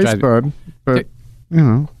nuts. now. It Taste drives- Bud, but you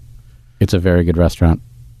know. It's a very good restaurant.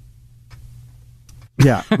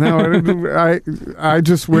 Yeah. No, I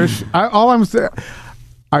just wish.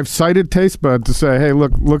 I've cited Taste Bud to say, hey,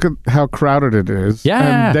 look at how crowded it is.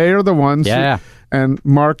 Yeah. And they are the ones. Yeah. And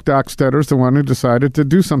Mark Dockstetter's the one who decided to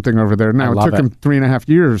do something over there. Now, I it love took him 3.5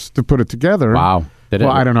 years to put it together. Wow. Did it?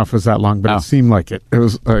 Well, I don't know if it was that long, but Oh. it seemed like it. It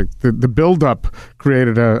was like the build-up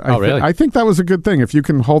created Really? I think that was a good thing. If you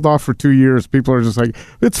can hold off for 2 years, people are just like,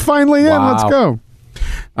 it's finally in. Let's Wow. go.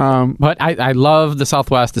 But I love the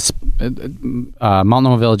Southwest.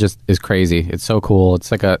 Multnomah Village is crazy. It's so cool.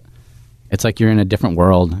 It's like you're in a different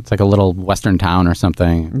world. It's like a little western town or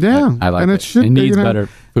something. Yeah, I like and it. it should. It needs you know, better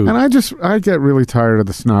food. And I get really tired of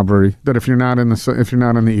the snobbery that if you're not on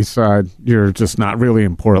the east side, you're just not really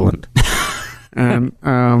in Portland. And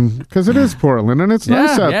because it is Portland and it's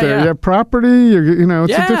nice out there. yeah. You have property. It's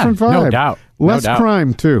a different vibe. No doubt. No Less doubt.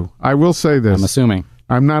 crime too. I will say this. I'm assuming.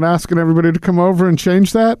 I'm not asking everybody to come over and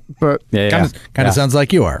change that, but Yeah. Kind of sounds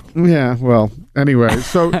like you are. yeah. Well, anyway.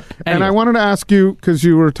 So, and Anyway. I wanted to ask you because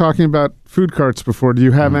you were talking about food carts before. Do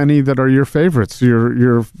you have any that are your favorites?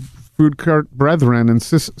 Your food cart brethren and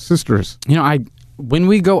sisters. When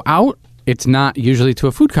we go out, it's not usually to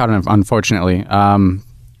a food cart, unfortunately.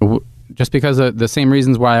 Just because of the same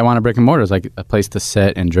reasons why I want a brick and mortar, is like a place to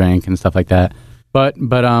sit and drink and stuff like that. But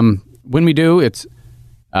when we do, it's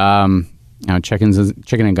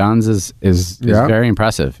chicken and guns is very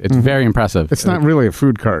impressive. It's very impressive. It's not really a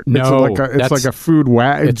food cart. No, it's like a food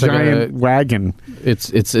giant wagon.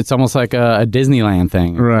 It's almost like a Disneyland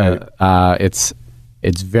thing. Right.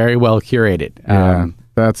 It's very well curated. Yeah,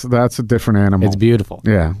 that's a different animal. It's beautiful.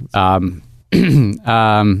 Yeah.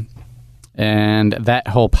 And that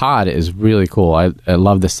whole pod is really cool. I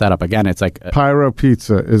love the setup. Again, it's like Pyro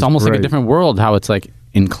Pizza is it's almost great. like a different world. How it's like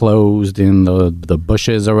enclosed in the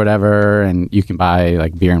bushes or whatever, and you can buy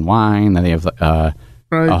like beer and wine. And they have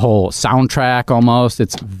Right. a whole soundtrack almost.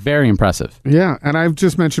 It's very impressive. Yeah, and I've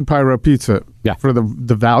just mentioned Pyro Pizza. Yeah. For the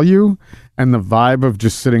Mm-hmm. value and the vibe of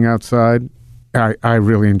just sitting outside. I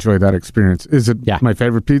really enjoy that experience. Is it my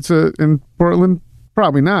favorite pizza in Portland?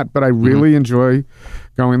 Probably not, but I really enjoy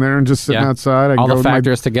going there and just sitting outside. I All go the with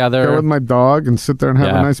factors together. Go with my dog and sit there and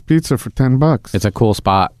have a nice pizza for $10. It's a cool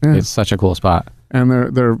spot. Yeah. It's such a cool spot. And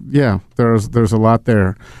there's a lot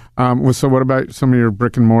there. So what about some of your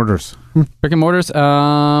brick and mortars? Brick and mortars.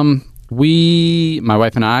 My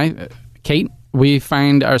wife and I, Kate, we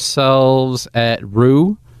find ourselves at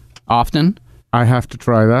Rue often. I have to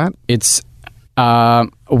try that. It's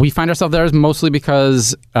we find ourselves there mostly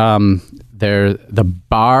because the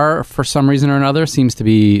bar for some reason or another seems to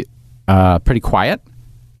be pretty quiet,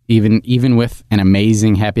 even with an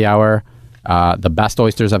amazing happy hour. The best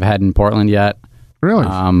oysters I've had in Portland yet. Really?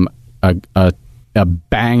 A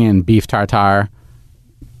banging beef tartare.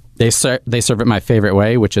 They serve it my favorite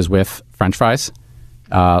way, which is with French fries,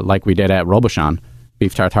 like we did at Robuchon.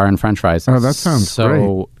 Beef tartare and French fries. Oh, that sounds so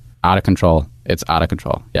great. out of control. It's out of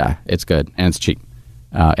control. Yeah, it's good and it's cheap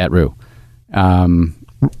at Rue. And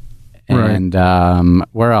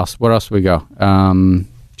where else? Where else do we go? I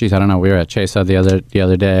don't know. We were at Chesa the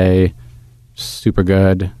other day. Super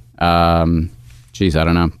good. I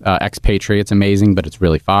don't know. Expatriate's amazing, but it's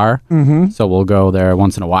really far. Mm-hmm. So we'll go there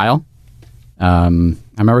once in a while. I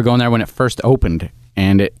remember going there when it first opened,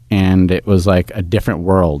 and it was like a different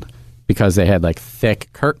world because they had like thick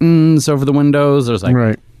curtains over the windows. There was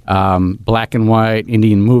like black and white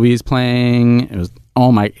Indian movies playing. It was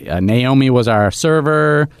Naomi was our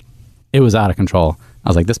server. It was out of control. I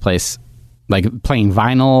was like, this place, like playing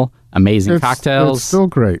vinyl amazing cocktails. It's still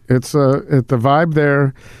great. It's the vibe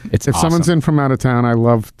there. It's if awesome. someone's in from out of town, I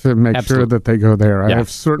love to make sure that they go there. I have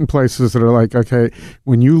certain places that are like, okay,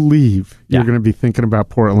 when you leave, you're going to be thinking about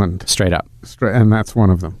Portland. Straight up. And that's one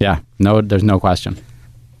of them. Yeah. No, there's no question.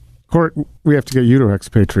 Court, we have to get you to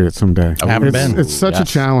expatriate someday. I haven't been. It's such a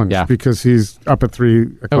challenge because he's up at 3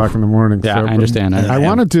 o'clock in the morning. Yeah, I understand. I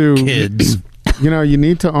want to do kids. You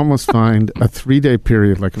need to almost find a 3-day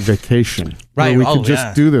period, like a vacation. Right. Where we could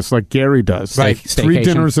just do this like Gary does. Right. Like 3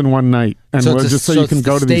 dinners in one night. And you can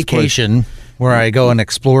go to these places. Staycation where I go and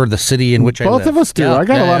explore the city in which I live. Both of us do. I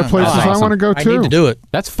got a lot of places I want to go to. I need to do it.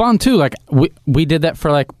 That's fun too. Like we did that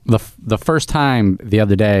for like the first time the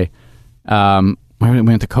other day. We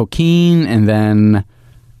went to Coquine and then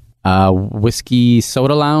Whiskey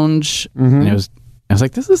Soda Lounge, and I was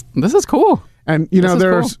like, this is cool. And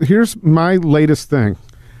here's my latest thing.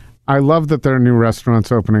 I love that there are new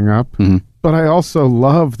restaurants opening up, but I also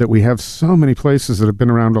love that we have so many places that have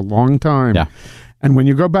been around a long time. Yeah. And when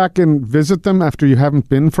you go back and visit them after you haven't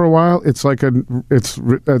been for a while, it's like a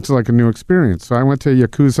new experience. So I went to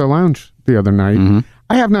Yakuza Lounge the other night.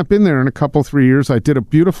 I have not been there in 3 years. I did a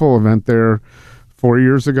beautiful event there 4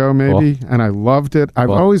 years ago, maybe, and I loved it.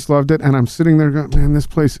 I've always loved it, and I'm sitting there going, man, this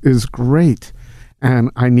place is great,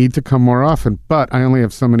 and I need to come more often. But I only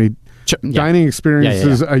have so many dining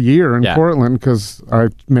experiences a year in Portland because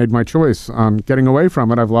I've made my choice on getting away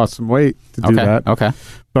from it. I've lost some weight to do that. Okay.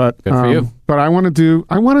 But good for you. But I want to do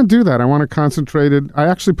that. I want to concentrate it. I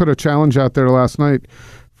actually put a challenge out there last night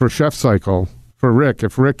for Chef Cycle for Rick.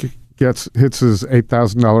 If Rick hits his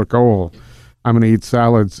 $8,000 goal, I'm going to eat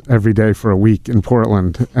salads every day for a week in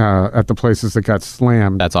Portland at the places that got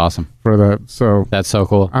slammed. That's awesome. That's so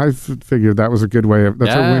cool. I figured that was a good way.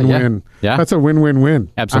 That's a win-win. Yeah. That's a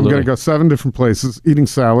win-win-win. Absolutely. I'm going to go 7 different places eating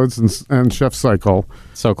salads and Chef Cycle.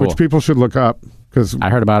 So cool. Which people should look up because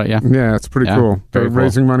I heard about it. Yeah, it's pretty cool. They're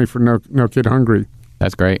raising money for No Kid Hungry.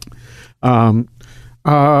 That's great. What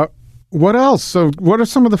else? So, what are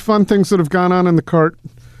some of the fun things that have gone on in the cart?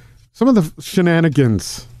 Some of the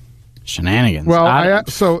shenanigans. Well, I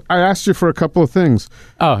asked you for a couple of things.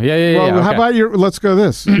 Oh, yeah. Well, how about let's go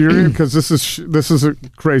this. You're in because this is a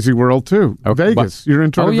crazy world too. Okay. Vegas. You're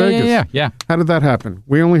intro to Vegas. Yeah. How did that happen?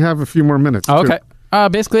 We only have a few more minutes. Okay.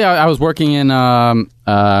 Basically, I was working in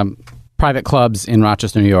private clubs in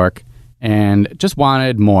Rochester, New York, and just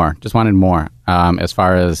wanted more. As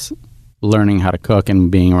far as learning how to cook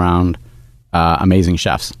and being around amazing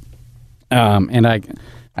chefs. And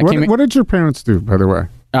what did your parents do, by the way?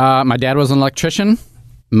 My dad was an electrician.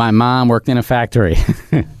 My mom worked in a factory.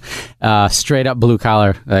 Straight up blue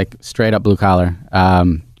collar.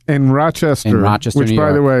 In Rochester, which, New by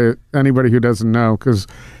York. the way, anybody who doesn't know, because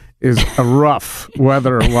is a rough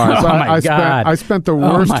weather-wise. I spent the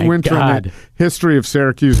worst winter in the history of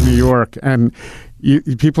Syracuse, New York, and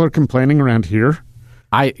people are complaining around here.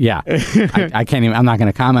 I can't even. I'm not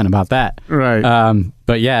going to comment about that. Right.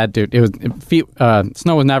 But yeah, dude, it was feet.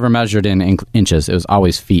 Snow was never measured in inches. It was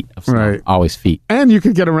always feet of snow. Right. Always feet. And you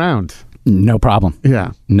could get around. No problem.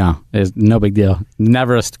 Yeah. No, it's no big deal.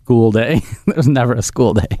 Never a school day. There was never a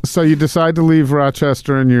school day. So you decide to leave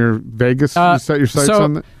Rochester and you're Vegas. You set your sights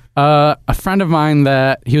on that. A friend of mine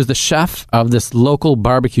he was the chef of this local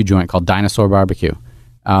barbecue joint called Dinosaur Barbecue,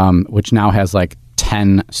 which now has like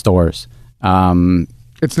 10 stores.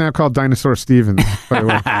 It's now called Dinosaur Stevens, by the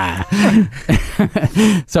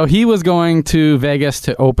way. So he was going to Vegas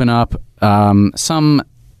to open up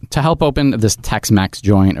to help open this Tex-Mex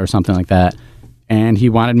joint or something like that. And he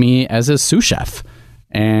wanted me as his sous chef.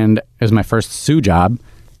 And it was my first sous job.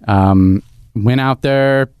 Went out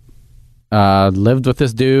there, lived with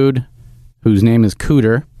this dude whose name is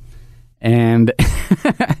Cooter, and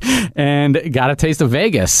and got a taste of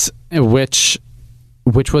Vegas, which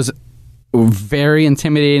was very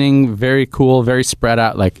intimidating, very cool, very spread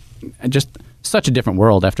out, like just such a different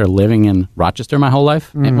world after living in Rochester my whole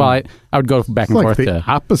life. And, well, I would go back and forth the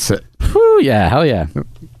opposite. Whew, yeah, hell yeah.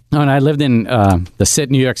 Oh, and I lived in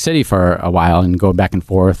New York City for a while and go back and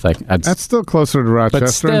forth. That's still closer to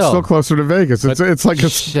Rochester and still closer to Vegas. It's like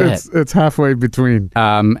it's halfway between.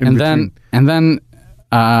 And then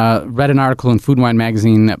read an article in Food and Wine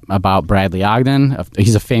magazine about Bradley Ogden.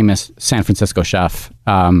 He's a famous San Francisco chef.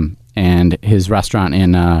 And his restaurant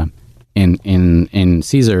in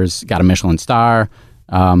Caesars got a Michelin star.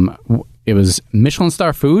 It was Michelin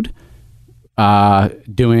star food,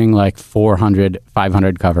 doing like 400,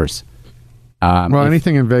 500 covers.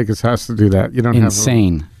 Anything in Vegas has to do that. You don't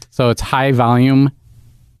insane. So it's high volume,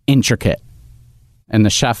 intricate, and the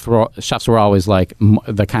chefs were always like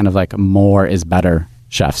the kind of like more is better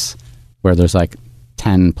chefs, where there's like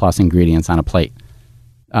 10 plus ingredients on a plate.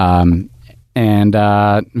 And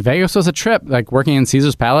Vegas was a trip. Like working in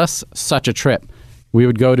Caesar's Palace, such a trip. We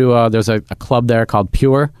would go to there's a club there called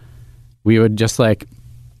Pure. We would just like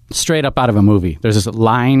straight up out of a movie. There's this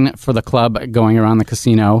line for the club going around the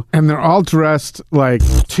casino, and they're all dressed like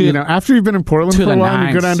after you've been in Portland for a while, and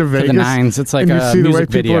you go down to Vegas. To the nines. It's like and you a see the way music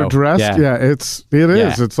people video. are dressed. Yeah, it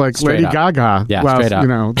is. It's like Straight Lady up. Gaga. Yeah, Well, straight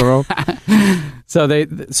up. They're all.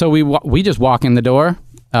 So we just walk in the door,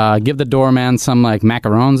 give the doorman some like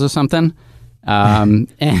macarons or something,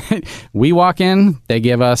 and we walk in. They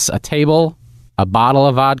give us a table, a bottle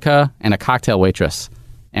of vodka, and a cocktail waitress,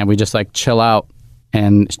 and we just like chill out.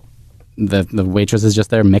 And the waitress is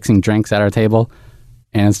just there mixing drinks at our table,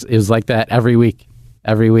 and it was like that every week,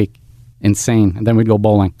 insane. And then we'd go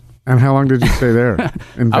bowling. And how long did you stay there?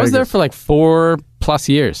 In I was there Vegas? for like 4+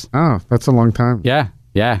 years. Oh, that's a long time. Yeah.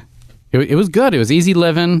 It was good. It was easy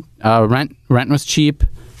living. Rent was cheap.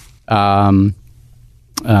 There were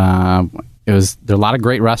a lot of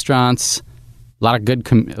great restaurants, a lot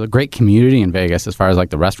of great community in Vegas as far as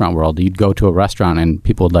like the restaurant world. You'd go to a restaurant and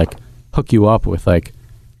people would like hook you up with like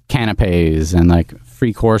canapes and like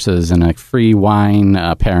free courses and like free wine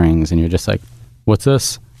pairings, and you're just like, what's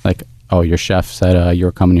this? Like, oh, your chef said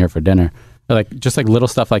you're coming here for dinner. Like just like little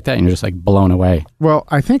stuff like that, and you're just like blown away. Well,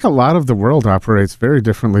 I think a lot of the world operates very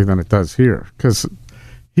differently than it does here, because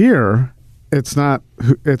here it's not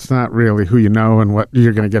really who you know and what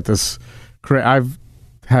you're going to get this. I've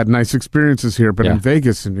had nice experiences here, but in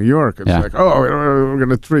Vegas and New York, it's like, oh, we're going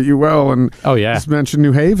to treat you well. And just mention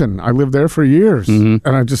New Haven. I lived there for years, and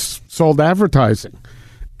I just sold advertising,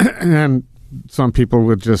 and some people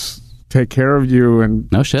would just take care of you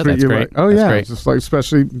and no shit. treat That's you great. like, oh that's yeah, great. it's just like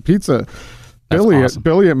especially pizza. That's awesome.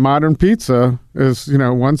 Billy at Modern Pizza is,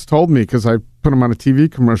 once told me, because I put him on a TV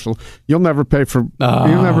commercial, you'll never pay for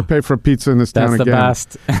a pizza in this town again. That's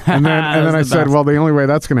the best. And then I said, well, the only way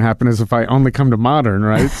that's going to happen is if I only come to Modern,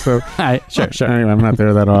 right? So sure. Anyway, I'm not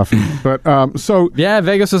there that often, but yeah,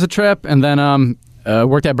 Vegas was a trip, and then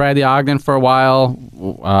worked at Bradley Ogden for a while,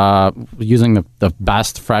 using the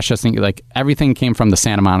best, freshest thing. Like everything came from the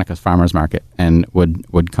Santa Monica's farmers market and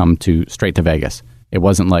would come straight to Vegas. It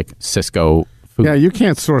wasn't like Cisco food. Yeah, you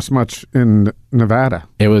can't source much in Nevada.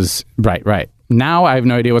 It was right. Now I have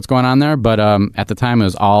no idea what's going on there, but at the time it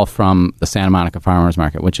was all from the Santa Monica farmers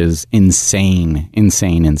market, which is insane.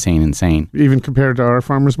 Even compared to our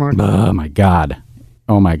farmers market. Oh my god.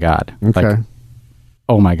 Okay. Like,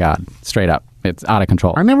 oh my god. Straight up, it's out of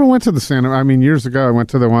control. I never went to the Santa. I mean, years ago, I went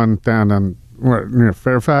to the one down on near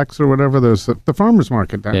Fairfax or whatever. There's the farmers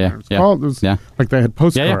market down there. It's called. It was like they had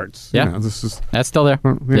postcards. Yeah. That's still there.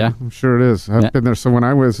 Yeah, I'm sure it is. I've been there. So when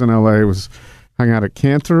I was in LA, I was hung out at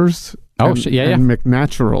Cantor's. And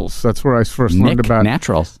McNaturals. That's where I first learned about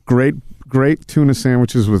Naturals. Great tuna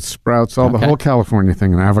sandwiches with sprouts. The whole California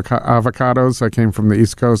thing, and avocados. I came from the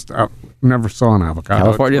East Coast. I never saw an avocado.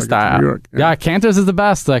 California style. New York. Yeah, Cantor's is the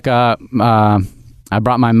best. Like I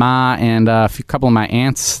brought my ma and a couple of my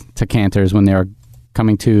aunts to Cantor's when they were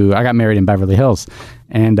coming to. I got married in Beverly Hills,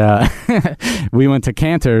 and we went to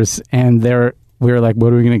Cantor's, and we were like,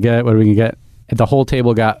 "What are we gonna get? What are we gonna get?" And the whole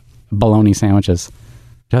table got bologna sandwiches.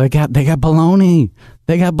 They got bologna.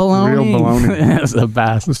 They got bologna. Real bologna. That's the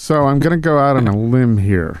best. So I'm going to go out on a limb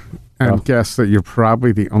here and guess that you're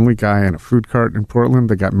probably the only guy in a food cart in Portland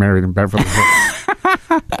that got married in Beverly Hills.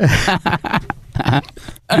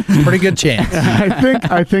 Pretty good chance.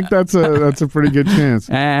 I think that's a pretty good chance.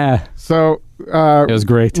 So it was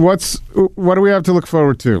great. What do we have to look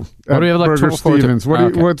forward to? What do we have to look forward to?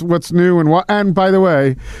 Stevens? What's new and what? And by the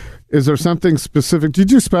way, is there something specific? Do you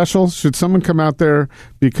do specials? Should someone come out there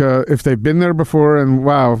because if they've been there before and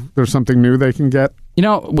wow, there's something new they can get?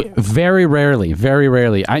 Very rarely.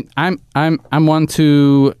 I'm one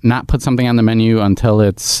to not put something on the menu until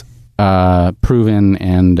it's proven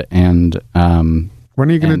and when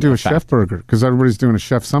are you going to do a chef burger? Because everybody's doing a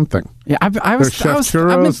chef something. Yeah, I've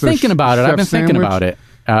been thinking about it.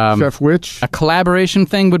 Chef which? A collaboration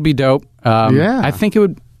thing would be dope.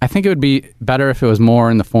 I think it would be better if it was more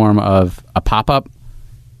in the form of a pop-up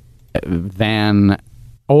than,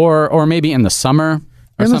 or maybe in the summer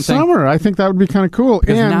or something. In the summer, I think that would be kind of cool.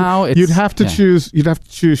 And now you'd have to choose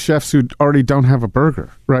chefs who already don't have a burger,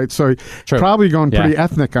 right? So probably going pretty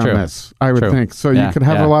ethnic on this, I would think. So you could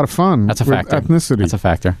have a lot of fun with ethnicity. That's a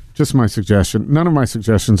factor. Just my suggestion. None of my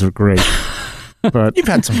suggestions are great. But you've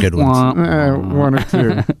had some good ones. One or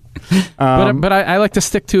two. But I like to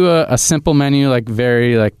stick to a simple menu, I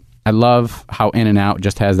love how In-N-Out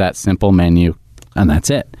just has that simple menu, and that's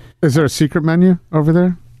it. Is there a secret menu over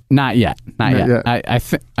there? Not yet. I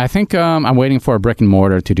think I'm waiting for a brick and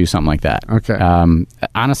mortar to do something like that. Okay.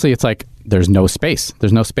 Honestly, it's like there's no space.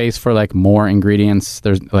 There's no space for like more ingredients.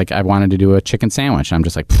 There's like I wanted to do a chicken sandwich. I'm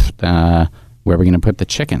just like, where are we going to put the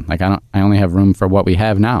chicken? Like I only have room for what we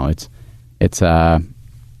have now. The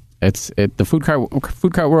food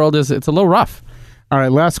cart world it's a little rough. All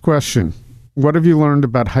right, last question. What have you learned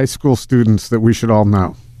about high school students that we should all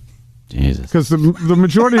know? Jesus. Because the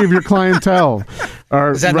majority of your clientele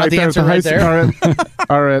are Is that right not the there answer at the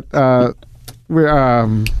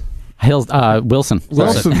Wilson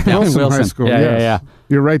Wilson High School. Yeah.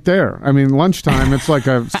 You're right there. I mean, lunchtime, it's like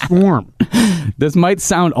a swarm. This might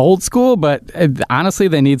sound old school, but honestly,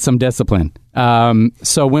 they need some discipline.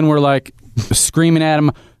 So when we're like screaming at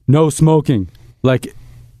them, no smoking, like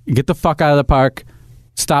get the fuck out of the park,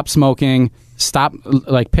 stop smoking, stop,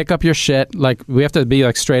 like pick up your shit. Like we have to be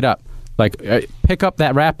like straight up, like pick up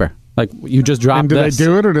that wrapper. Like you just dropped this. Do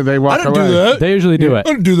they do it or do they walk away? do that. They usually do it.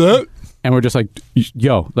 I don't do that. And we're just like,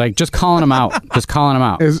 yo, like just calling them out. Just calling them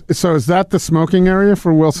out. Is that the smoking area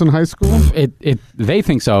for Wilson High School? They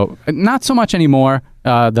think so. Not so much anymore.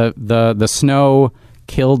 The snow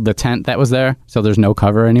killed the tent that was there, so there's no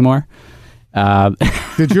cover anymore.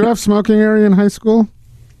 Did you have smoking area in high school?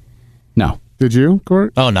 No. Did you,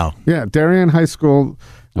 Court? Oh, no. Yeah, Darien High School,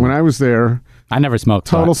 when I was there, I never smoked.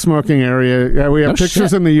 total smoking area. Yeah, we have No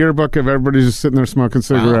pictures shit. in the yearbook of everybody just sitting there smoking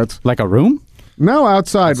cigarettes. Like a room? No,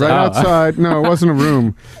 outside, right Oh. outside. No, it wasn't a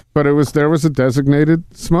room, but there was a designated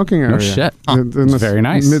smoking area. No shit. In It's the very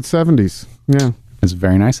nice. Mid-70s. Yeah. It's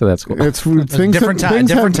very nice of that school. It's things different time.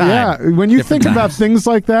 Yeah, when you Different think about things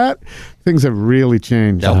like that, things have really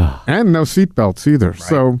changed. And no seatbelts either.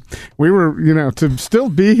 So we were, to still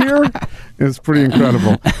be here is pretty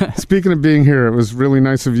incredible. Speaking of being here, it was really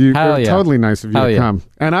nice of you. Hell yeah. Totally nice of you to come.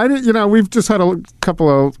 And I did, we've just had a couple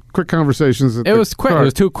of quick conversations. It was quick. It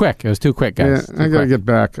was too quick. It was too quick, guys. Yeah, I got to get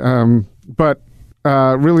back. But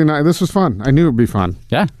really nice. This was fun. I knew it would be fun.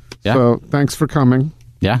 Yeah. So thanks for coming.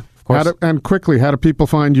 Yeah. Of course. And quickly, how do people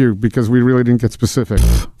find you? Because we really didn't get specific.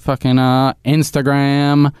 Fucking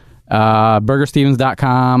Instagram,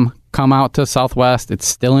 burgerstevens.com. Come out to Southwest. It's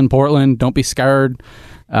still in Portland. Don't be scared.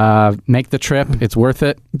 Make the trip. It's worth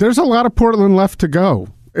it. There's a lot of Portland left to go.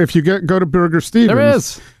 If you go to Burger Stevens. There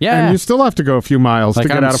is. Yeah. And you still have to go a few miles to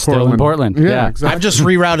get I'm out of still Portland. in Portland. Yeah. Exactly. I've just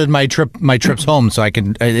rerouted my trips home, so I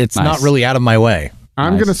can. It's Nice. not really out of my way.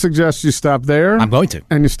 I'm going to suggest you stop there. I'm going to.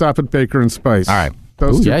 And you stop at Baker and Spice. All right.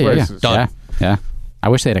 Those two Yeah. places. Done. Yeah. I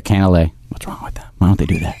wish they had a Canelé. What's wrong with them? Why don't they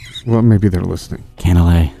do that? Well, maybe they're listening.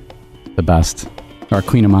 Canelé. The best. Or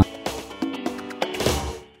Queen of Mon.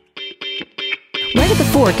 Right at the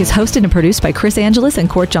Fork is hosted and produced by Chris Angeles and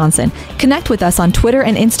Court Johnson. Connect with us on Twitter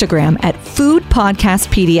and Instagram at Food Podcast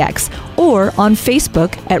PDX or on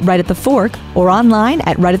Facebook at Right at the Fork or online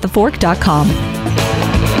at rightatthefork.com.